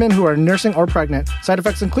 18 or women who are nursing or pregnant. Side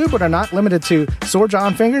effects include but are not limited to sore jaw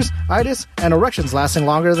and fingers, itis, and erections lasting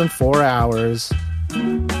longer than 4 hours.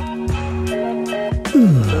 Ooh,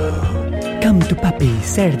 come to Papi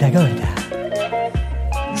Cerda Gorda.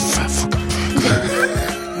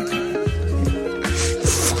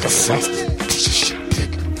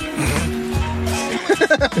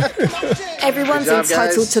 Everyone's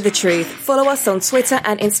entitled to the truth. Follow us on Twitter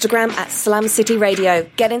and Instagram at Slam City Radio.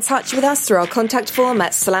 Get in touch with us through our contact form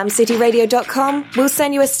at slamcityradio.com. We'll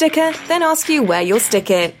send you a sticker, then ask you where you'll stick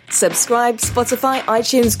it. Subscribe, Spotify,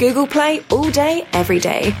 iTunes, Google Play, all day, every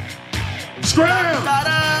day. Scram!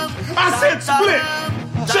 I said split!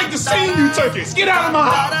 Shake the scene, you turkeys! Get out of my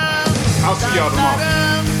house! I'll see y'all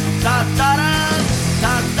tomorrow.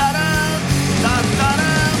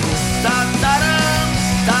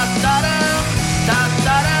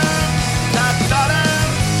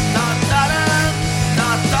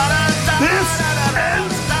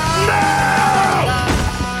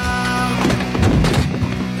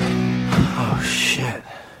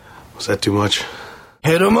 Was that too much?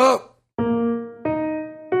 Hit him up!